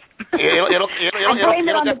 2 kids. I blame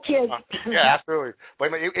it on the kids. Yeah, absolutely. But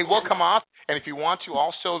it will come off, and if you want to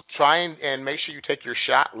also try and make sure you take your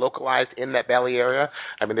shot localized in that belly area.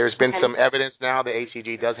 I mean, there's been some evidence now that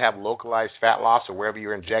hCG does have localized fat loss, so wherever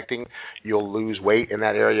you're injecting, you'll lose weight in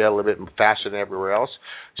that area a little bit faster than everywhere else.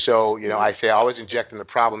 So, I say always inject in the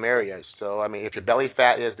problem areas. So, I mean, if your belly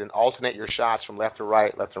fat is, then alternate your shots from left to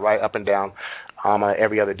right, up and down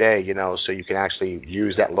every other day, so you can actually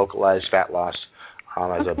use that localized fat loss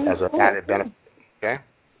as an added benefit. Okay?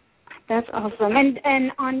 That's awesome.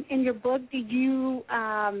 And in your book, do you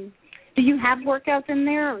Do you have workouts in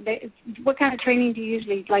there? Or what kind of training do you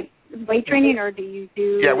usually, like weight training, or do you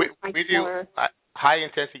do? Yeah, we do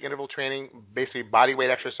high-intensity interval training, basically body weight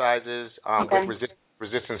exercises with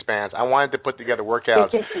resistance bands. I wanted to put together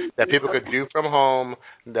workouts that people could do from home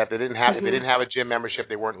that they didn't have. If they didn't have a gym membership,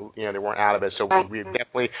 they weren't out of it. So we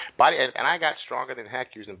definitely and I got stronger than heck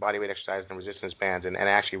using body weight exercises and resistance bands, and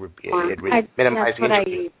actually it minimized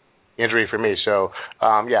injury for me. So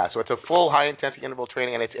so it's a full high intensity interval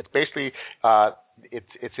training, and it's basically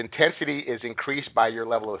its intensity is increased by your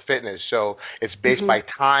level of fitness. So it's based by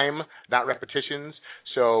time, not repetitions.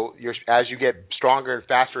 So as you get stronger and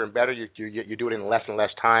faster and better, you do it in less and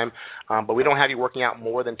less time. But we don't have you working out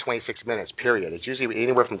more than 26 minutes, period. It's usually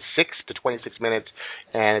anywhere from 6 to 26 minutes,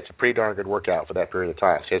 and it's a pretty darn good workout for that period of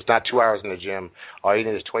time. So it's not 2 hours in the gym. All you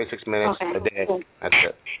need is 26 minutes a day. That's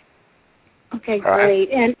it. Okay,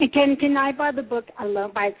 great. And can I buy the book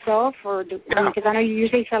alone by itself, or because I know you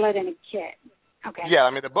usually sell it in a kit? Okay. Yeah, I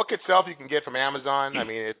mean the book itself you can get from Amazon. I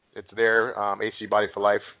mean it's there, hCG Body for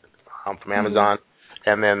Life from Amazon,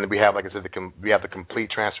 and then we have, like I said, we have the Complete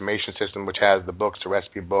Transformation System, which has the books, the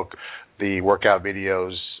recipe book, the workout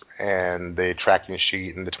videos, and the tracking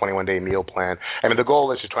sheet, and the 21-day meal plan. I mean, the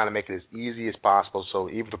goal is to try to make it as easy as possible, so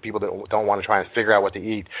even for people that don't want to try and figure out what to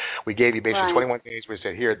eat, we gave you basically 21 days where we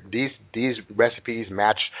said, here, these recipes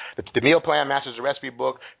match, the meal plan matches the recipe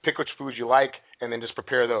book, pick which foods you like, and then just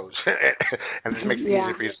prepare those. And this makes it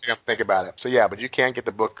easy for you to think about it. So, but you can get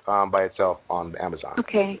the book by itself on Amazon.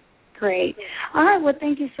 Okay. Great. All right. Well,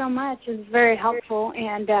 thank you so much. It's very helpful,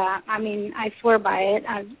 and I mean, I swear by it.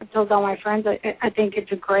 I've told all my friends I think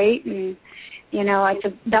it's great, and it's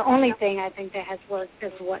the only thing I think that has worked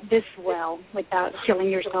this well without killing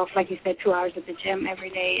yourself, like you said, 2 hours at the gym every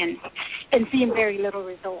day and seeing very little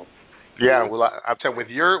results. Yeah. Well, I'm telling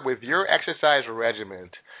you, with your exercise regimen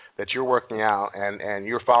that you're working out and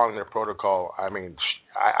you're following their protocol, I mean,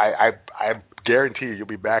 I guarantee you'll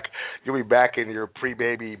be back in your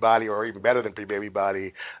pre-baby body, or even better than pre-baby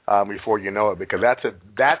body, before you know it, because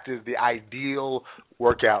that is the ideal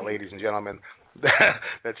workout, ladies and gentlemen,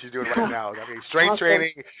 that she's doing right now. I mean, strength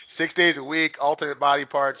training, 6 days a week, alternate body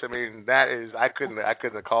parts. I mean, that is, I couldn't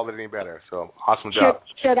have called it any better. So awesome job.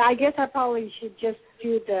 I guess I probably should just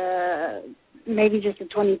do maybe just a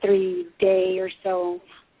 23-day or so.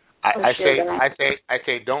 I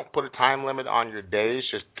say don't put a time limit on your days.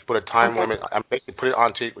 Just put a time limit. I basically put it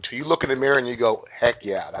on to you look in the mirror and you go, heck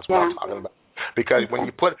yeah, that's what I'm talking about. Because when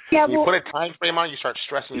you put a time frame on it, you start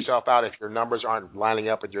stressing yourself out if your numbers aren't lining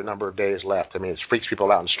up with your number of days left. I mean, it freaks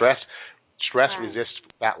people out. And stress resists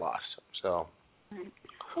fat loss. So.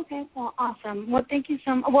 Okay, well, awesome. Well, thank you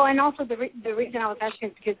so much. Well, and also the reason I was asking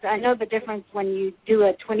is because I know the difference when you do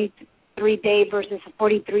a 23-day versus a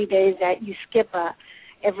 43 days that you skip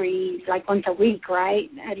every, like, once a week, right?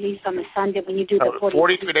 At least on the Sunday when you do the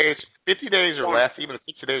 43 days, 50 days or less, even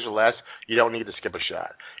 60 days or less, you don't need to skip a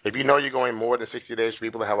shot. If you know you're going more than 60 days for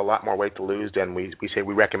people that have a lot more weight to lose, then we say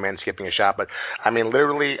we recommend skipping a shot. But, I mean,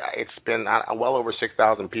 literally, it's been well over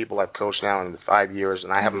 6,000 people I've coached now in 5 years,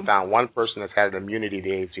 and I haven't found one person that's had an immunity to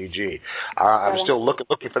hCG. I'm still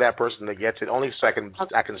looking for that person that gets it, only so I can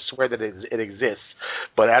swear that it exists.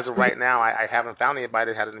 But as of right now, I haven't found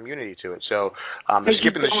anybody that had an immunity to it. So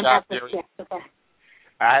skipping the shot there.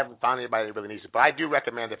 I haven't found anybody that really needs it, but I do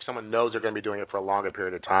recommend if someone knows they're going to be doing it for a longer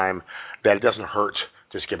period of time, that it doesn't hurt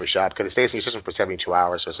to skip a shot, because it stays in your system for 72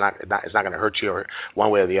 hours, so it's not going to hurt you or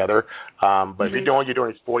one way or the other. But if you're doing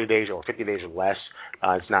 40 days or 50 days or less,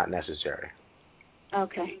 it's not necessary.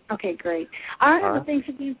 Okay, great. All right. Well, thanks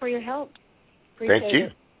again for your help. Appreciate Thank you.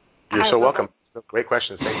 it. You're so welcome. Great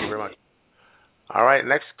questions. Thank you very much. All right,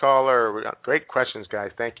 next caller. We got great questions,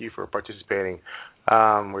 guys. Thank you for participating.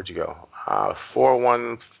 Where'd you go?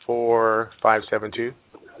 414572.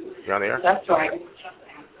 You're on the air? That's right.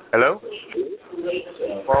 Hello?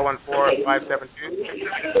 414572.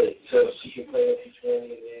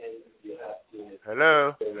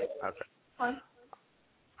 Hello? Okay.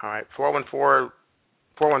 All right, 415,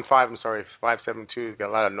 572. Got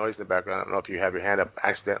a lot of noise in the background. I don't know if you have your hand up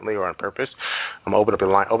accidentally or on purpose. I'm going to open up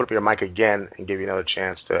your line. Open up your mic again and give you another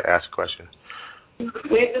chance to ask a question. We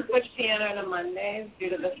have to switch piano to Mondays due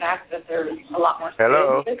to the fact that there's a lot more space.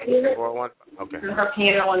 Hello. Okay. Her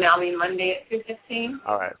piano will now be Monday at 2:15.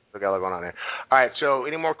 All right. We got a lot going on there. All right. So,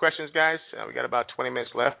 any more questions, guys? We got about 20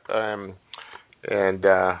 minutes left, and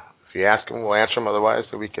if you ask them, we'll answer them. Otherwise,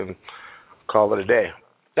 so we can call it a day.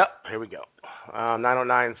 Yep. Here we go.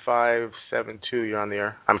 909-572. You're on the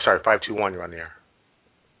air. I'm sorry, 521. You're on the air.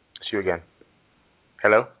 See you again.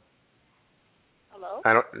 Hello.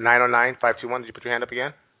 909-521. Did you put your hand up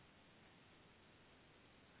again?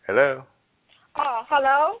 Hello?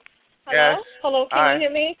 Hello? Hello? Yes. Hello, can Hi. you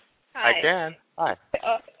hear me? Hi. I can. Hi.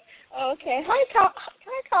 Okay. Hi,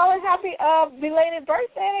 Colin. Happy belated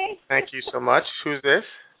birthday. Thank you so much. Who's this?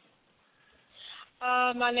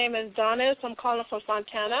 My name is Donna. I'm calling from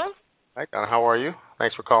Fontana. Hi, Donna. How are you?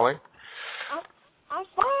 Thanks for calling. I'm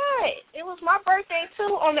fine. It was my birthday,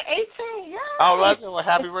 too, on the 18th. Yeah. Oh, well,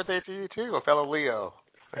 happy birthday to you, too, a fellow Leo.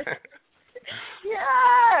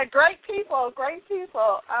 Yeah, great people.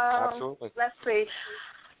 Absolutely. Let's see.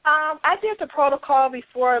 I did the protocol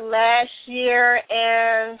before last year,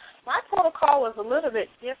 and my protocol was a little bit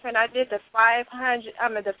different. I did the 5,000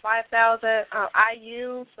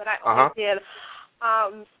 IUs, but I only did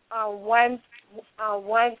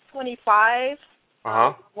 125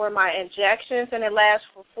 were my injections, and it lasts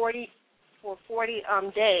for 40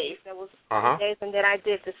 days. That was 40 days, and then I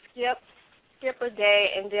did the skip a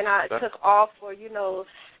day, and then I took off for the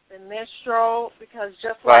menstrual, because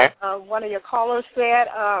just like one of your callers said,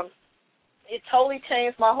 it totally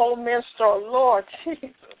changed my whole menstrual. Lord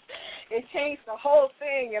Jesus, it changed the whole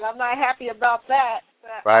thing, and I'm not happy about that.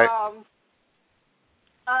 But,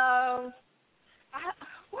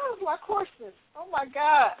 what was my question? Oh my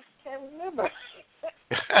God, can't remember.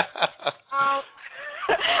 I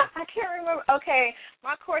can't remember. Okay,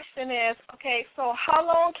 my question is, so how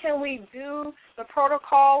long can we do the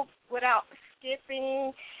protocol without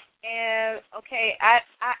skipping? And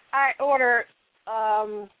I ordered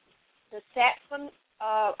the set from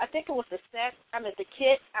I think it was the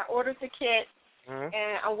kit. I ordered the kit,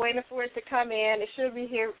 and I'm waiting for it to come in. It should be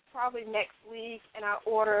here probably next week. And I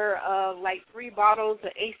order like 3 bottles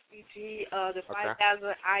of hCG, the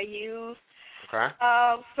 5,000 IUs. Okay.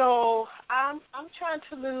 So I'm trying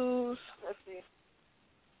to lose. Let's see.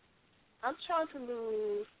 I'm trying to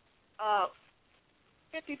lose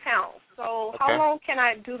 50 pounds. So how long can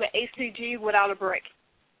I do the hCG without a break?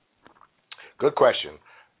 Good question.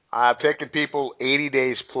 I've taken people 80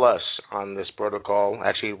 days plus on this protocol.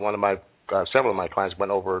 Actually, several of my clients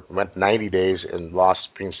went 90 days and lost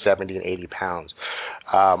between 70 and 80 pounds.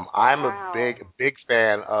 I'm a big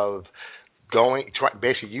fan of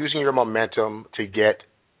basically using your momentum to get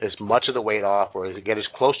as much of the weight off, or to get as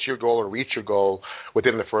close to your goal or reach your goal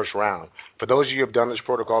within the first round. For those of you who have done this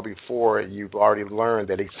protocol before, you've already learned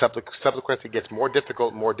that it subsequently gets more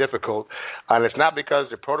difficult, and it's not because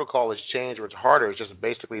the protocol has changed or it's harder. It's just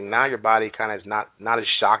basically now your body kind of is not as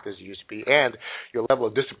shocked as it used to be, and your level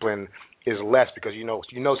of discipline is less, because you know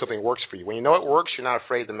something works for you. When you know it works, you're not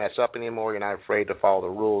afraid to mess up anymore. You're not afraid to follow the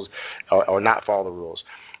rules or not follow the rules.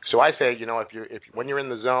 So I say, if when you're in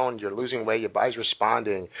the zone, you're losing weight, your body's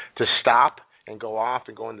responding, to stop and go off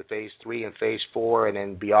and go into phase 3 and phase 4 and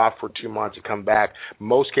then be off for 2 months and come back.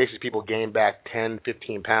 Most cases, people gain back 10,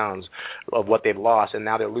 15 pounds of what they've lost, and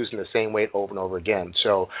now they're losing the same weight over and over again.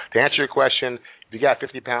 So to answer your question, if you got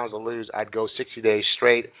 50 pounds to lose, I'd go 60 days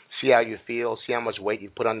straight, see how you feel, see how much weight you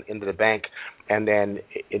put into the bank, and then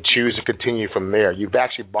choose to continue from there. You've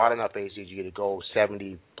actually bought enough hCG to go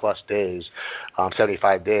 70-plus days,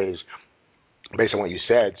 75 days, based on what you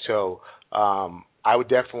said. So I would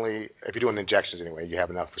definitely, if you're doing injections anyway, you have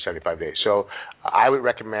enough for 75 days. So I would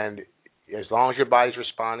recommend, as long as your body's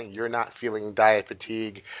responding, you're not feeling diet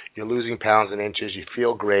fatigue, you're losing pounds and inches, you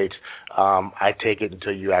feel great, I take it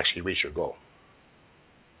until you actually reach your goal,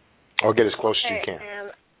 or get as close as you can.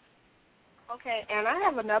 And I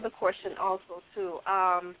have another question also, too.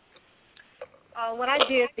 When I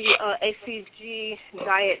did the hCG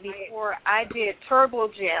diet before, I did Turbo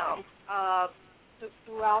Gym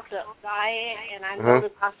throughout the diet, and I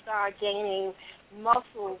noticed I started gaining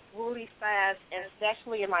muscle really fast, and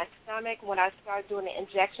especially in my stomach. When I started doing the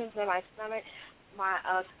injections in my stomach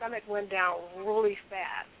went down really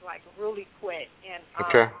fast, like really quick. And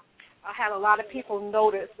I had a lot of people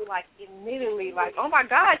notice, like, immediately, like, oh, my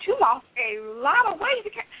God, you lost a lot of weight.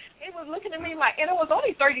 They was looking at me like, and it was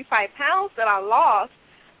only 35 pounds that I lost.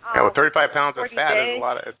 Well, 35 pounds of fat is a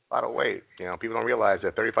lot of weight. People don't realize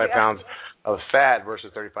that 35 pounds of fat versus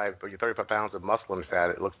 35 pounds of muscle and fat,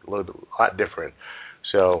 it looks a lot different.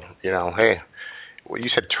 So, hey, you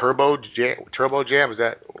said Turbo Jam? Is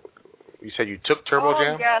that, you said you took Turbo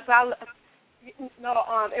Jam? Yes,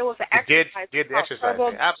 it was an exercise. You did the exercise.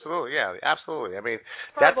 Absolutely, yeah, absolutely. I mean,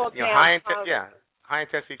 that's high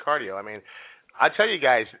intensity cardio. I mean, I tell you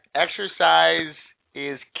guys, exercise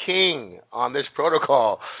is king on this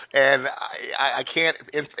protocol, and I can't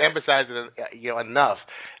emphasize it enough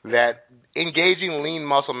that engaging lean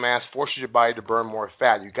muscle mass forces your body to burn more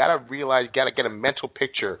fat. You got to realize, you got to get a mental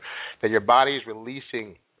picture that your body is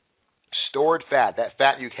releasing stored fat, that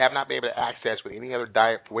fat you have not been able to access with any other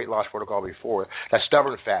diet weight loss protocol before, that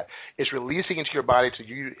stubborn fat, is releasing into your body to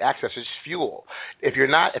you access as fuel. If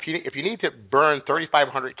you need to burn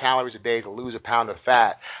 3,500 calories a day to lose a pound of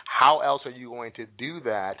fat, how else are you going to do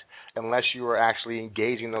that unless you are actually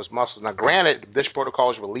engaging those muscles? Now, granted, this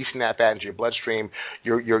protocol is releasing that fat into your bloodstream.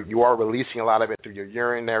 You are releasing a lot of it through your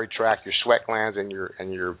urinary tract, your sweat glands, and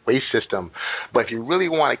your waste system. But if you really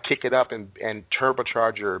want to kick it up and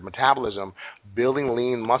turbocharge your metabolism, building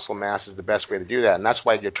lean muscle mass is the best way to do that. And that's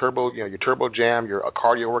why your turbo jam, your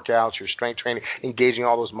cardio workouts, your strength training, engaging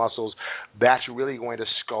all those muscles, that's really going to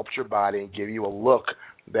sculpt your body and give you a look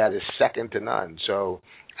that is second to none. So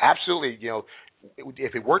absolutely,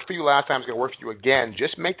 if it worked for you last time, it's going to work for you again.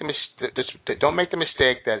 Just don't make the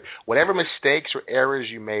mistake that whatever mistakes or errors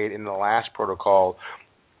you made in the last protocol,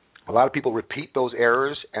 a lot of people repeat those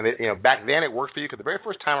errors, and back then it worked for you because the very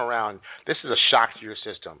first time around, this is a shock to your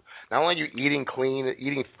system. Not only are you eating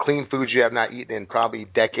clean foods you have not eaten in probably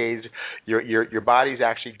decades, your body's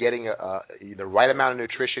actually getting the right amount of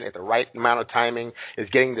nutrition at the right amount of timing, is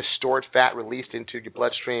getting the stored fat released into your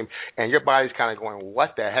bloodstream, and your body's kind of going,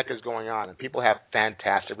 what the heck is going on? And people have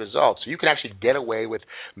fantastic results. So you can actually get away with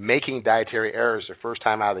making dietary errors the first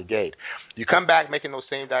time out of the gate. You come back making those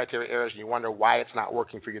same dietary errors, and you wonder why it's not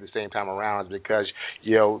working for you the same time around, is because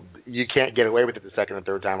you can't get away with it the second and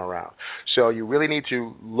third time around. So you really need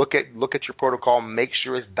to look at your protocol, make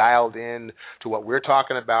sure it's dialed in to what we're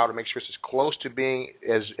talking about, and make sure it's as close to being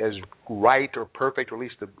as right or perfect, or at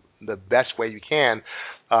least the best way you can,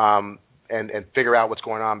 and figure out what's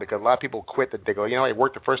going on. Because a lot of people quit that they go, it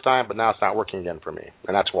worked the first time, but now it's not working again for me,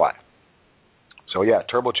 and that's why. So yeah,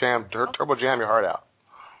 turbo jam your heart out.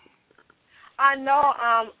 I know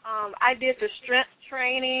I did the strength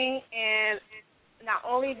training, and not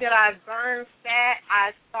only did I burn fat,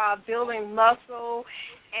 I started building muscle,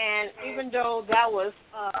 and even though that was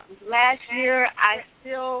last year, I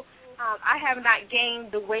still I have not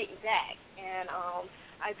gained the weight back, and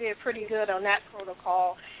I did pretty good on that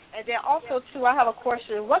protocol. And then also, too, I have a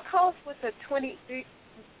question. What comes with the 23-day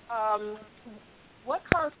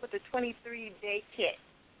kit?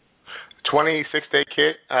 26-day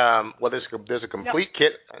kit. Well, there's a complete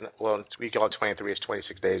kit. Well, we call it 23. It's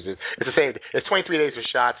 26 days. It's the same. It's 23 days with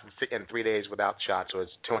shots and 3 days without shots. So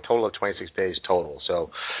it's a total of 26 days total.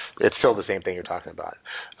 So it's still the same thing you're talking about.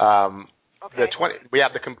 Okay. We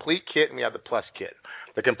have the complete kit and we have the plus kit.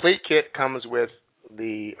 The complete kit comes with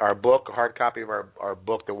our book, a hard copy of our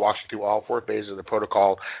book that walks you through all 4 phases of the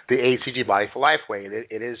protocol, the hCG Body for Life way.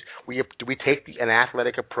 It is we take an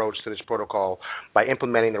athletic approach to this protocol by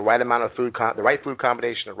implementing the right amount of food, the right food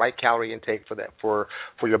combination, the right calorie intake for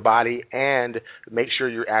your body, and make sure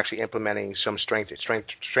you're actually implementing some strength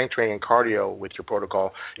training and cardio with your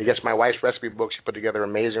protocol. It gets my wife's recipe book. She put together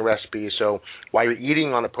amazing recipes. So while you're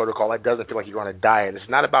eating on the protocol, it doesn't feel like you're on a diet. It's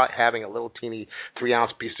not about having a little teeny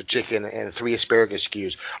 3-ounce piece of chicken and 3 asparagus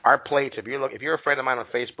SKUs. Our plates, if you're a friend of mine on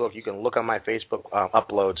Facebook, you can look on my Facebook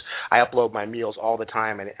uploads. I upload my meals all the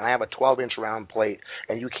time, and I have a 12-inch round plate,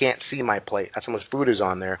 and you can't see my plate. That's how much food is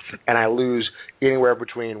on there, and I lose anywhere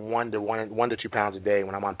between 1 to 2 pounds a day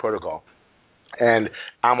when I'm on protocol. And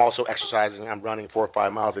I'm also exercising. I'm running 4 or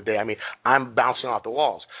 5 miles a day. I mean, I'm bouncing off the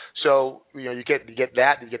walls. So, you get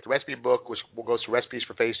that. You get the recipe book, which goes to recipes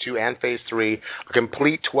for phase 2 and phase 3, a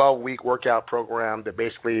complete 12-week workout program that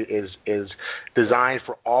basically is designed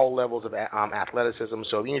for all levels of athleticism.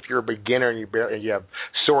 So even if you're a beginner and you have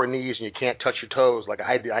sore knees and you can't touch your toes, like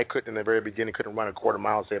I couldn't in the very beginning, couldn't run a quarter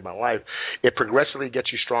mile to save my life, it progressively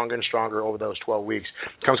gets you stronger and stronger over those 12 weeks.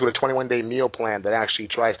 It comes with a 21-day meal plan that actually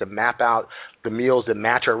tries to map out the meals that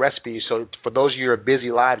match our recipes. So for those of you who are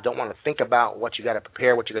busy lives, don't want to think about what you got to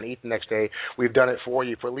prepare, what you're going to eat the next day, we've done it for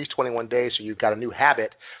you for at least 21 days, so you've got a new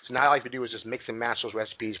habit. So now all you have to do is just mix and match those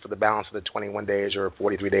recipes for the balance of the 21 days or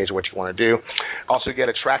 43 days or what you want to do. Also get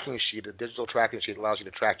a tracking sheet, a digital tracking sheet that allows you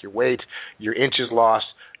to track your weight, your inches lost.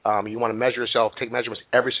 You want to measure yourself, take measurements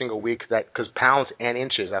every single week, because pounds and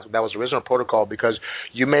inches, that was the original protocol, because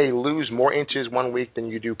you may lose more inches 1 week than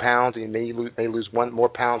you do pounds, and you may lose more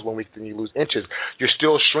pounds 1 week than you lose inches. You're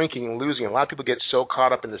still shrinking and losing. A lot of people get so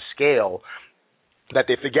caught up in the scale that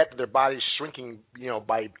they forget that their body's shrinking,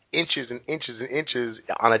 by inches and inches and inches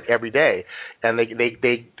on it every day, and they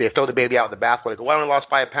throw the baby out with the bathwater. They go, well, I only lost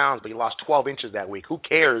 5 pounds, but you lost 12 inches that week. Who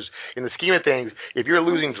cares? In the scheme of things, if you're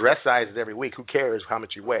losing dress sizes every week, who cares how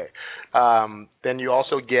much you weigh? Then you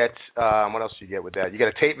also get, what else do you get with that? You get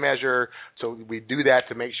a tape measure. So we do that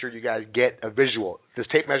to make sure you guys get a visual. This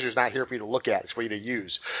tape measure is not here for you to look at. It's for you to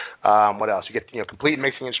use. What else? You get complete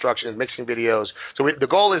mixing instructions, mixing videos. So the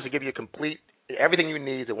goal is to give you a complete everything you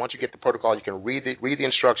need. That once you get the protocol, you can read the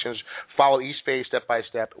instructions, follow each phase step by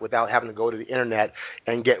step without having to go to the internet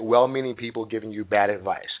and get well-meaning people giving you bad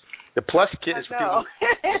advice. The Plus Kit is for people.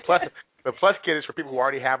 The Plus Kit is for people who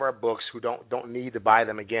already have our books, who don't need to buy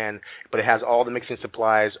them again, but it has all the mixing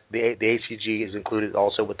supplies. The hCG is included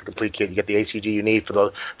also with the complete kit. You get the hCG you need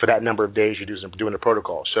for that number of days you're doing the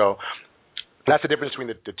protocol. So that's the difference between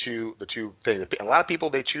the two things. A lot of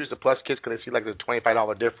people, they choose the Plus kits because they see like the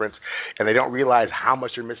 $25 difference, and they don't realize how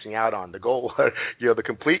much they're missing out on. The goal, the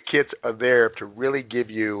complete kits are there to really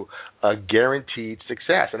give you a guaranteed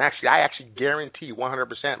success. And I guarantee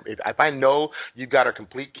 100%. If I know you've got a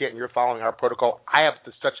complete kit and you're following our protocol, I have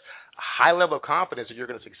such high level of confidence that you're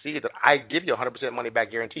going to succeed that I give you 100% money back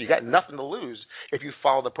guarantee. You got nothing to lose if you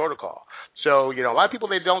follow the protocol. So, a lot of people,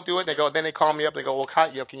 they don't do it. Then they call me up and they go, well,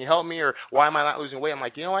 can you help me, or why am I not losing weight? I'm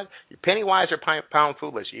like, you know what? Penny wise or pound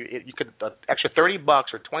foolish. You could extra $30 or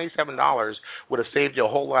 $27 would have saved you a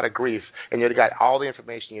whole lot of grief, and you'd got all the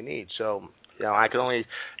information you need. So, I can only,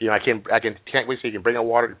 can't wait to say you can bring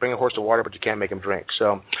a horse to water, but you can't make him drink.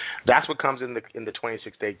 So that's what comes in the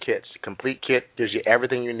 26-day kits. The complete kit gives you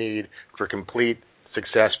everything you need for complete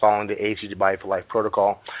success following the hCG Body for Life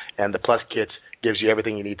protocol, and the Plus kits gives you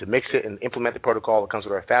everything you need to mix it and implement the protocol. It comes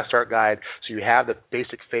with our Fast Start guide, so you have the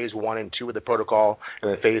basic phase 1 and 2 of the protocol,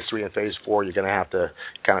 and then phase 3 and phase 4, you're going to have to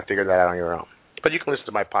kind of figure that out on your own. But you can listen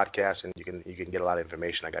to my podcast, and you can get a lot of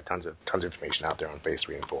information. I got tons of information out there on phase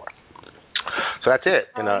 3 and 4. So that's it.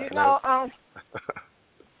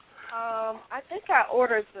 I think I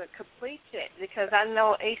ordered the complete kit because I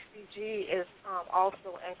know hCG is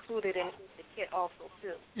also included in the kit also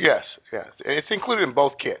too. Yes. It's included in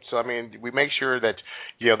both kits. So, we make sure that,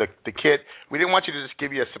 the kit, we didn't want you to just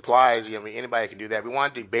give you supplies. Anybody can do that. We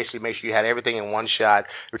wanted to basically make sure you had everything in one shot.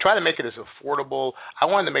 We try to make it as affordable. I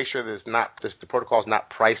wanted to make sure that the protocol is not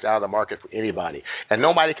priced out of the market for anybody. And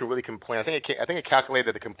nobody can really complain. I think it calculated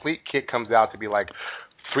that the complete kit comes out to be like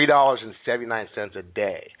 $3.79 a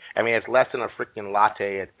day. It's less than a freaking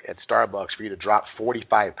latte at Starbucks for you to drop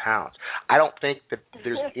 45 pounds. I don't think that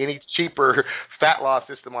there's any cheaper fat loss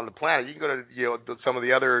system on the planet. You can go to some of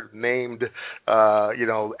the other named,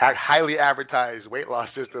 highly advertised weight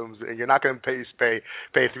loss systems, and you're not going to pay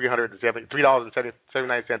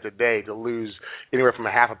 $3.79 a day to lose anywhere from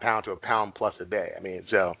a half a pound to a pound plus a day.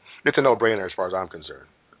 So it's a no-brainer as far as I'm concerned.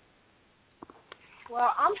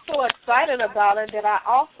 Well, I'm so excited about it that I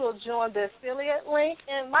also joined the affiliate link,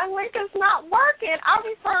 and my link is not working. I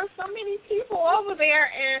refer so many people over there,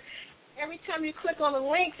 and every time you click on the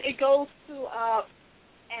links, it goes to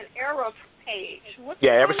an error page.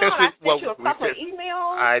 Ever since I sent you a couple of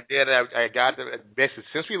emails. I did. I got basically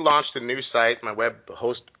since we launched the new site, my web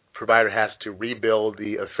host provider has to rebuild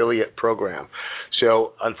the affiliate program.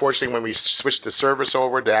 So unfortunately, when we switched the service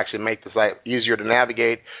over to actually make the site easier to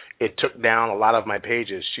navigate, it took down a lot of my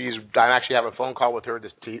pages. I actually have a phone call with her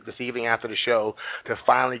this evening after the show to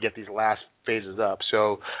finally get these last phases up.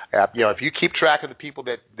 So, if you keep track of the people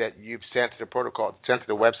that you've sent to the protocol, sent to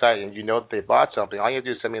the website, and you know that they bought something, all you have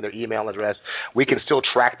to do is send me their email address. We can still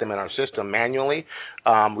track them in our system manually.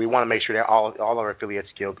 We want to make sure that all our affiliates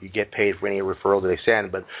get paid for any referral that they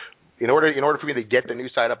send. But in order for me to get the new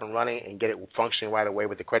site up and running and get it functioning right away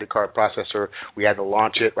with the credit card processor, we had to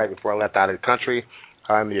launch it right before I left out of the country.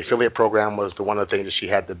 The affiliate program was one of the things that she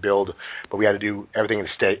had to build, but we had to do everything in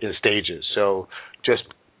stages. So just,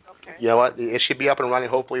 you know what, it should be up and running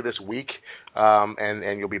hopefully this week,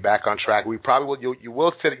 and you'll be back on track. We probably will. You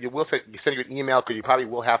will send you an email because you probably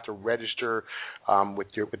will have to register with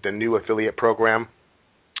the new affiliate program.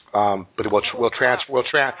 But we'll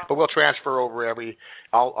transfer over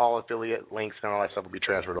all affiliate links and all that stuff will be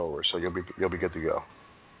transferred over, so you'll be good to go.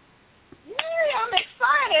 Yay, I'm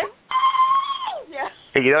excited. Yeah.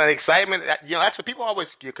 Hey, the excitement, that's what people always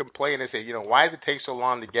complain and say, why does it take so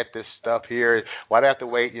long to get this stuff here? Why do I have to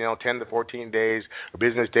wait, 10 to 14 days or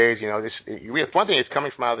business days? One thing is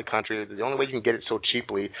coming from out of the country, the only way you can get it so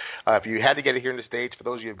cheaply, if you had to get it here in the States, for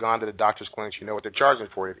those of you who have gone to the doctor's clinics, you know what they're charging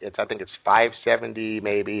for it. I think it's $570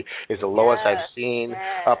 maybe is the lowest I've seen,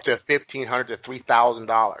 up to $1,500 to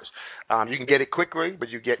 $3,000. You can get it quickly, but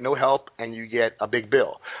you get no help and you get a big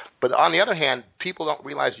bill. But on the other hand, people don't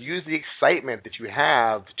realize, use the excitement that you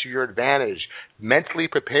have to your advantage. Mentally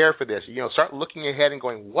prepare for this. Start looking ahead and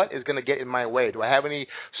going, what is going to get in my way? Do I have any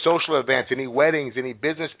social events, any weddings, any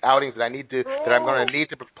business outings that that I'm going to need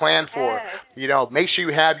to plan for? Make sure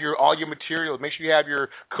you have all your materials. Make sure you have your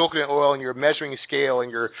coconut oil and your measuring scale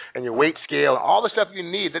and your weight scale and all the stuff you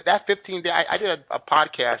need. That 15-day. I did a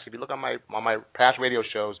podcast. If you look on my past radio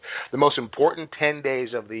shows, the most important 10 days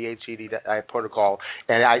of the hCG protocol,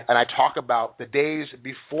 and I talk about the days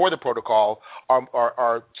before the protocol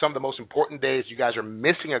are some of the most important days. You guys are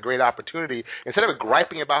missing a great opportunity. Instead of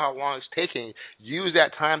griping about how long it's taking, use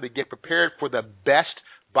that time to get prepared for the best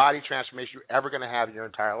body transformation you're ever going to have in your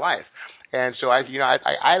entire life. And so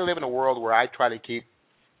I live in a world where I try to keep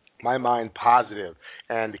my mind positive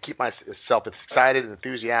and to keep myself excited and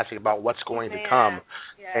enthusiastic about what's going to come.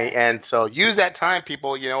 Yeah. And so use that time,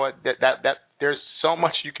 people. You know what? That there's so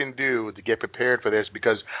much you can do to get prepared for this,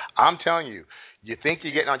 because I'm telling you, you think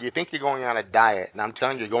you're going on a diet, and I'm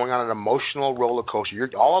telling you, you're going on an emotional roller coaster.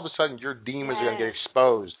 All of a sudden, your demons are going to get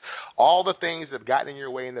exposed. All the things that have gotten in your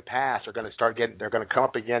way in the past are going to they're going to come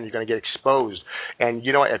up again. You're going to get exposed. And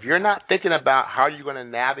you know what? If you're not thinking about how you're going to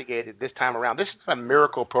navigate it this time around, this is a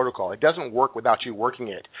miracle protocol. It doesn't work without you working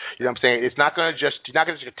it. You know what I'm saying? You're not going to just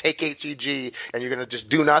take hCG and you're going to just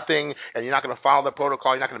do nothing, and you're not going to follow the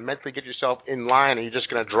protocol. You're not going to mentally get yourself in line, and you're just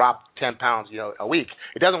going to drop 10 pounds, a week.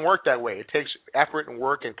 It doesn't work that way. It takes effort and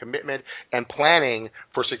work and commitment and planning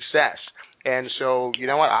for success. And so, you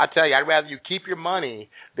know what, I'll tell you, I'd rather you keep your money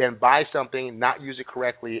than buy something, not use it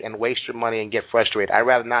correctly, and waste your money and get frustrated. I'd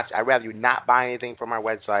rather you not buy anything from our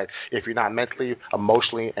website if you're not mentally,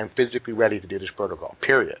 emotionally, and physically ready to do this protocol,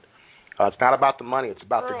 period. It's not about the money. It's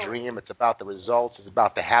about the dream. It's about the results. It's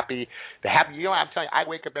about the happy. You know, I'm telling you, I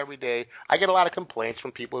wake up every day. I get a lot of complaints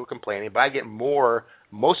from people who are complaining, but I get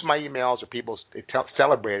most of my emails are people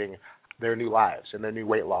celebrating their new lives and their new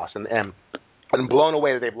weight loss. And I'm blown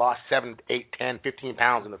away that they've lost 7, 8, 10, 15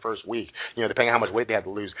 pounds in the first week, depending on how much weight they have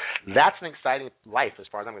to lose. That's an exciting life as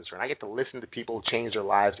far as I'm concerned. I get to listen to people change their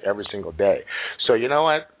lives every single day. So you know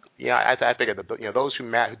what? Yeah, I figure that those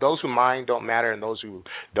who mind don't matter, and those who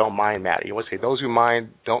don't mind matter. You want to say those who mind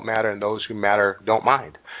don't matter, and those who matter don't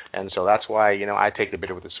mind. And so that's why I take the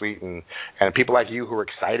bitter with the sweet, and people like you who are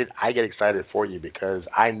excited, I get excited for you, because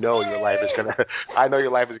I know your life is gonna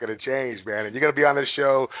change, man. And you're gonna be on this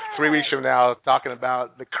show 3 weeks from now talking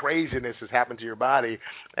about the craziness that's happened to your body,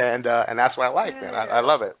 and that's what I like, man. I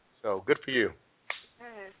love it. So good for you.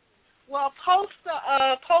 Well, post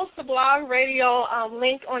the blog radio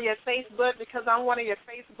link on your Facebook, because I'm one of your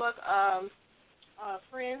Facebook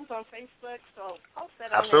friends on Facebook. So post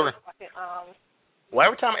that on there.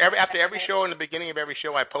 Well, after every show, in the beginning of every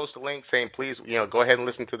show, I post a link saying, please, go ahead and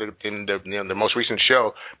listen to the most recent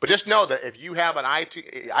show. But just know that if you have an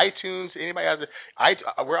iTunes, anybody has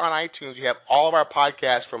we're on iTunes. You have all of our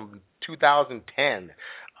podcasts from 2010.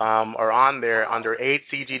 Are on there under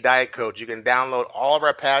hCG Diet Coach. You can download all of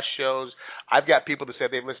our past shows. I've got people that said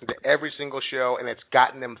they've listened to every single show, and it's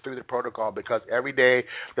gotten them through the protocol, because every day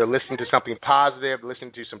they're listening to something positive,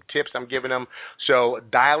 listening to some tips I'm giving them. So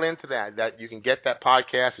dial into that you can get that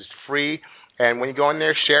podcast. It's free. And when you go in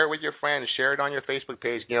there, share it with your friends. Share it on your Facebook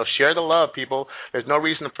page. Share the love, people. There's no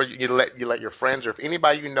reason for you to let your friends or if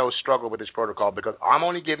anybody you know struggle with this protocol, because I'm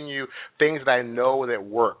only giving you things that I know that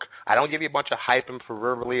work. I don't give you a bunch of hype and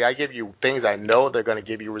proverbially. I give you things I know they're going to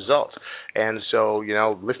give you results. And so,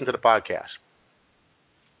 listen to the podcast.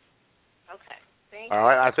 Okay. Thank you. All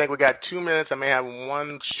right. I think we got 2 minutes. I may have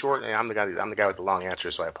one short. I'm the guy with the long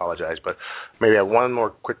answer, so I apologize. But maybe I have one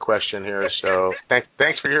more quick question here. So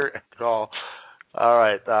thanks for your call. All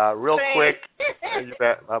right. Real quick. You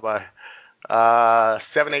bet. Bye-bye.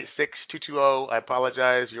 786-220. I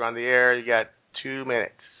apologize. You're on the air. You got 2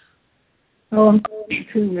 minutes. Oh,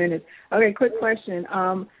 2 minutes. Okay, quick question.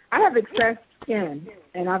 I have excess skin,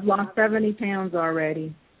 and I've lost 70 pounds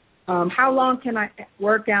already. How long can I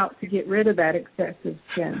work out to get rid of that excessive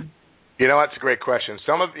skin? That's a great question.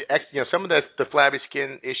 Some of the flabby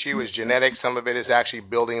skin issue is genetic. Some of it is actually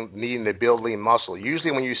needing to build lean muscle.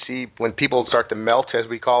 Usually when people start to melt, as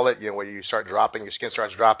we call it, where you start dropping, your skin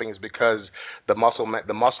starts dropping, is because the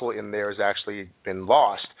muscle in there has actually been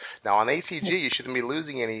lost. Now on hCG, you shouldn't be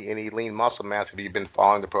losing any lean muscle mass if you've been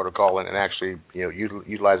following the protocol and actually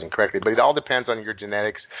utilizing correctly. But it all depends on your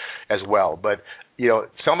genetics as well. But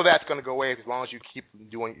some of that's going to go away as long as you keep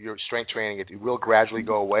doing your strength training. It will gradually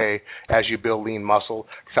go away as you build lean muscle.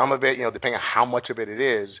 Some of it, depending on how much of it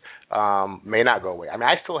is, may not go away. I mean,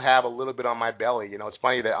 I still have a little bit on my belly. It's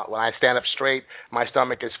funny that when I stand up straight, my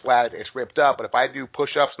stomach is flat, it's ripped up. But if I do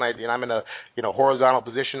push-ups and I'm in a horizontal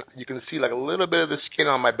position, you can see like a little bit of the skin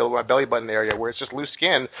on my belly button area where it's just loose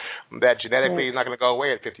skin that genetically is not going to go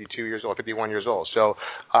away at 52 years old, 51 years old. So.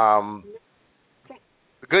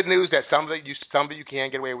 The good news that some of it you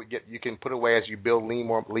can get away with, you can put away as you build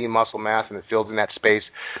lean muscle mass and it fills in that space.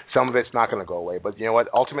 Some of it's not going to go away. But you know what?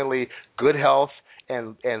 Ultimately, good health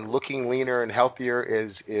and looking leaner and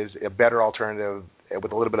healthier is a better alternative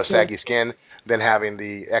with a little bit of saggy skin than having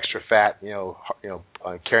the extra fat,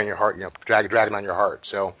 carrying your heart, dragging on your heart.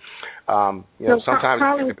 So, sometimes.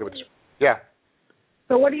 Yeah.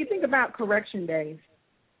 So what do you think about correction days?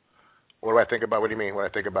 What do I think about? What do you mean? What I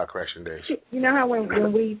think about correction days? You know how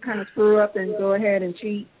when we kind of screw up and go ahead and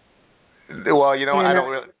cheat? Well, I don't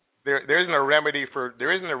really. There isn't a remedy for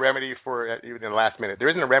even in the last minute. There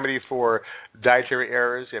isn't a remedy for dietary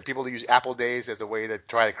errors. People use Apple days as a way to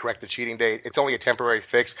try to correct the cheating day. It's only a temporary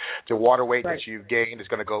fix. The water weight that you've gained is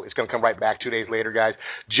going to come right back 2 days later, guys.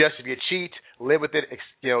 Just if you cheat, live with it.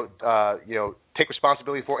 Take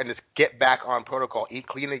responsibility for it and just get back on protocol. Eat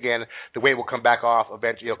clean again. The weight will come back off.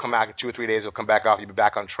 Eventually, it'll come back in 2 or 3 days. It'll come back off. You'll be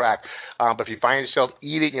back on track. But if you find yourself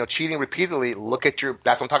cheating repeatedly, look at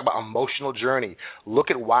that's what I'm talking about, emotional journey.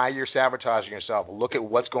 Look at why you're sabotaging yourself. Look at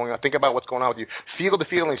what's going on. Think about what's going on with you. Feel the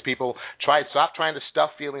feelings, people. Stop trying to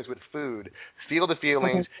stuff feelings with food. Feel the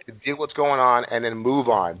feelings, deal with what's going on, and then move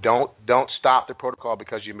on. Don't stop the protocol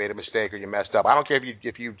because you made a mistake or you messed up. I don't care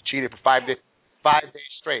if you cheated for 5 days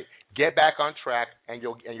straight. Get back on track, and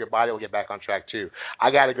your body will get back on track too. I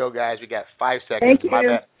got to go, guys. We got 5 seconds. Thank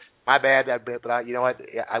you. My bad. But you know what?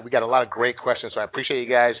 We got a lot of great questions, so I appreciate you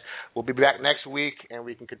guys. We'll be back next week, and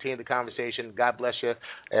we can continue the conversation. God bless you,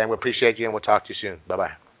 and we appreciate you, and we'll talk to you soon.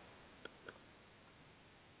 Bye-bye.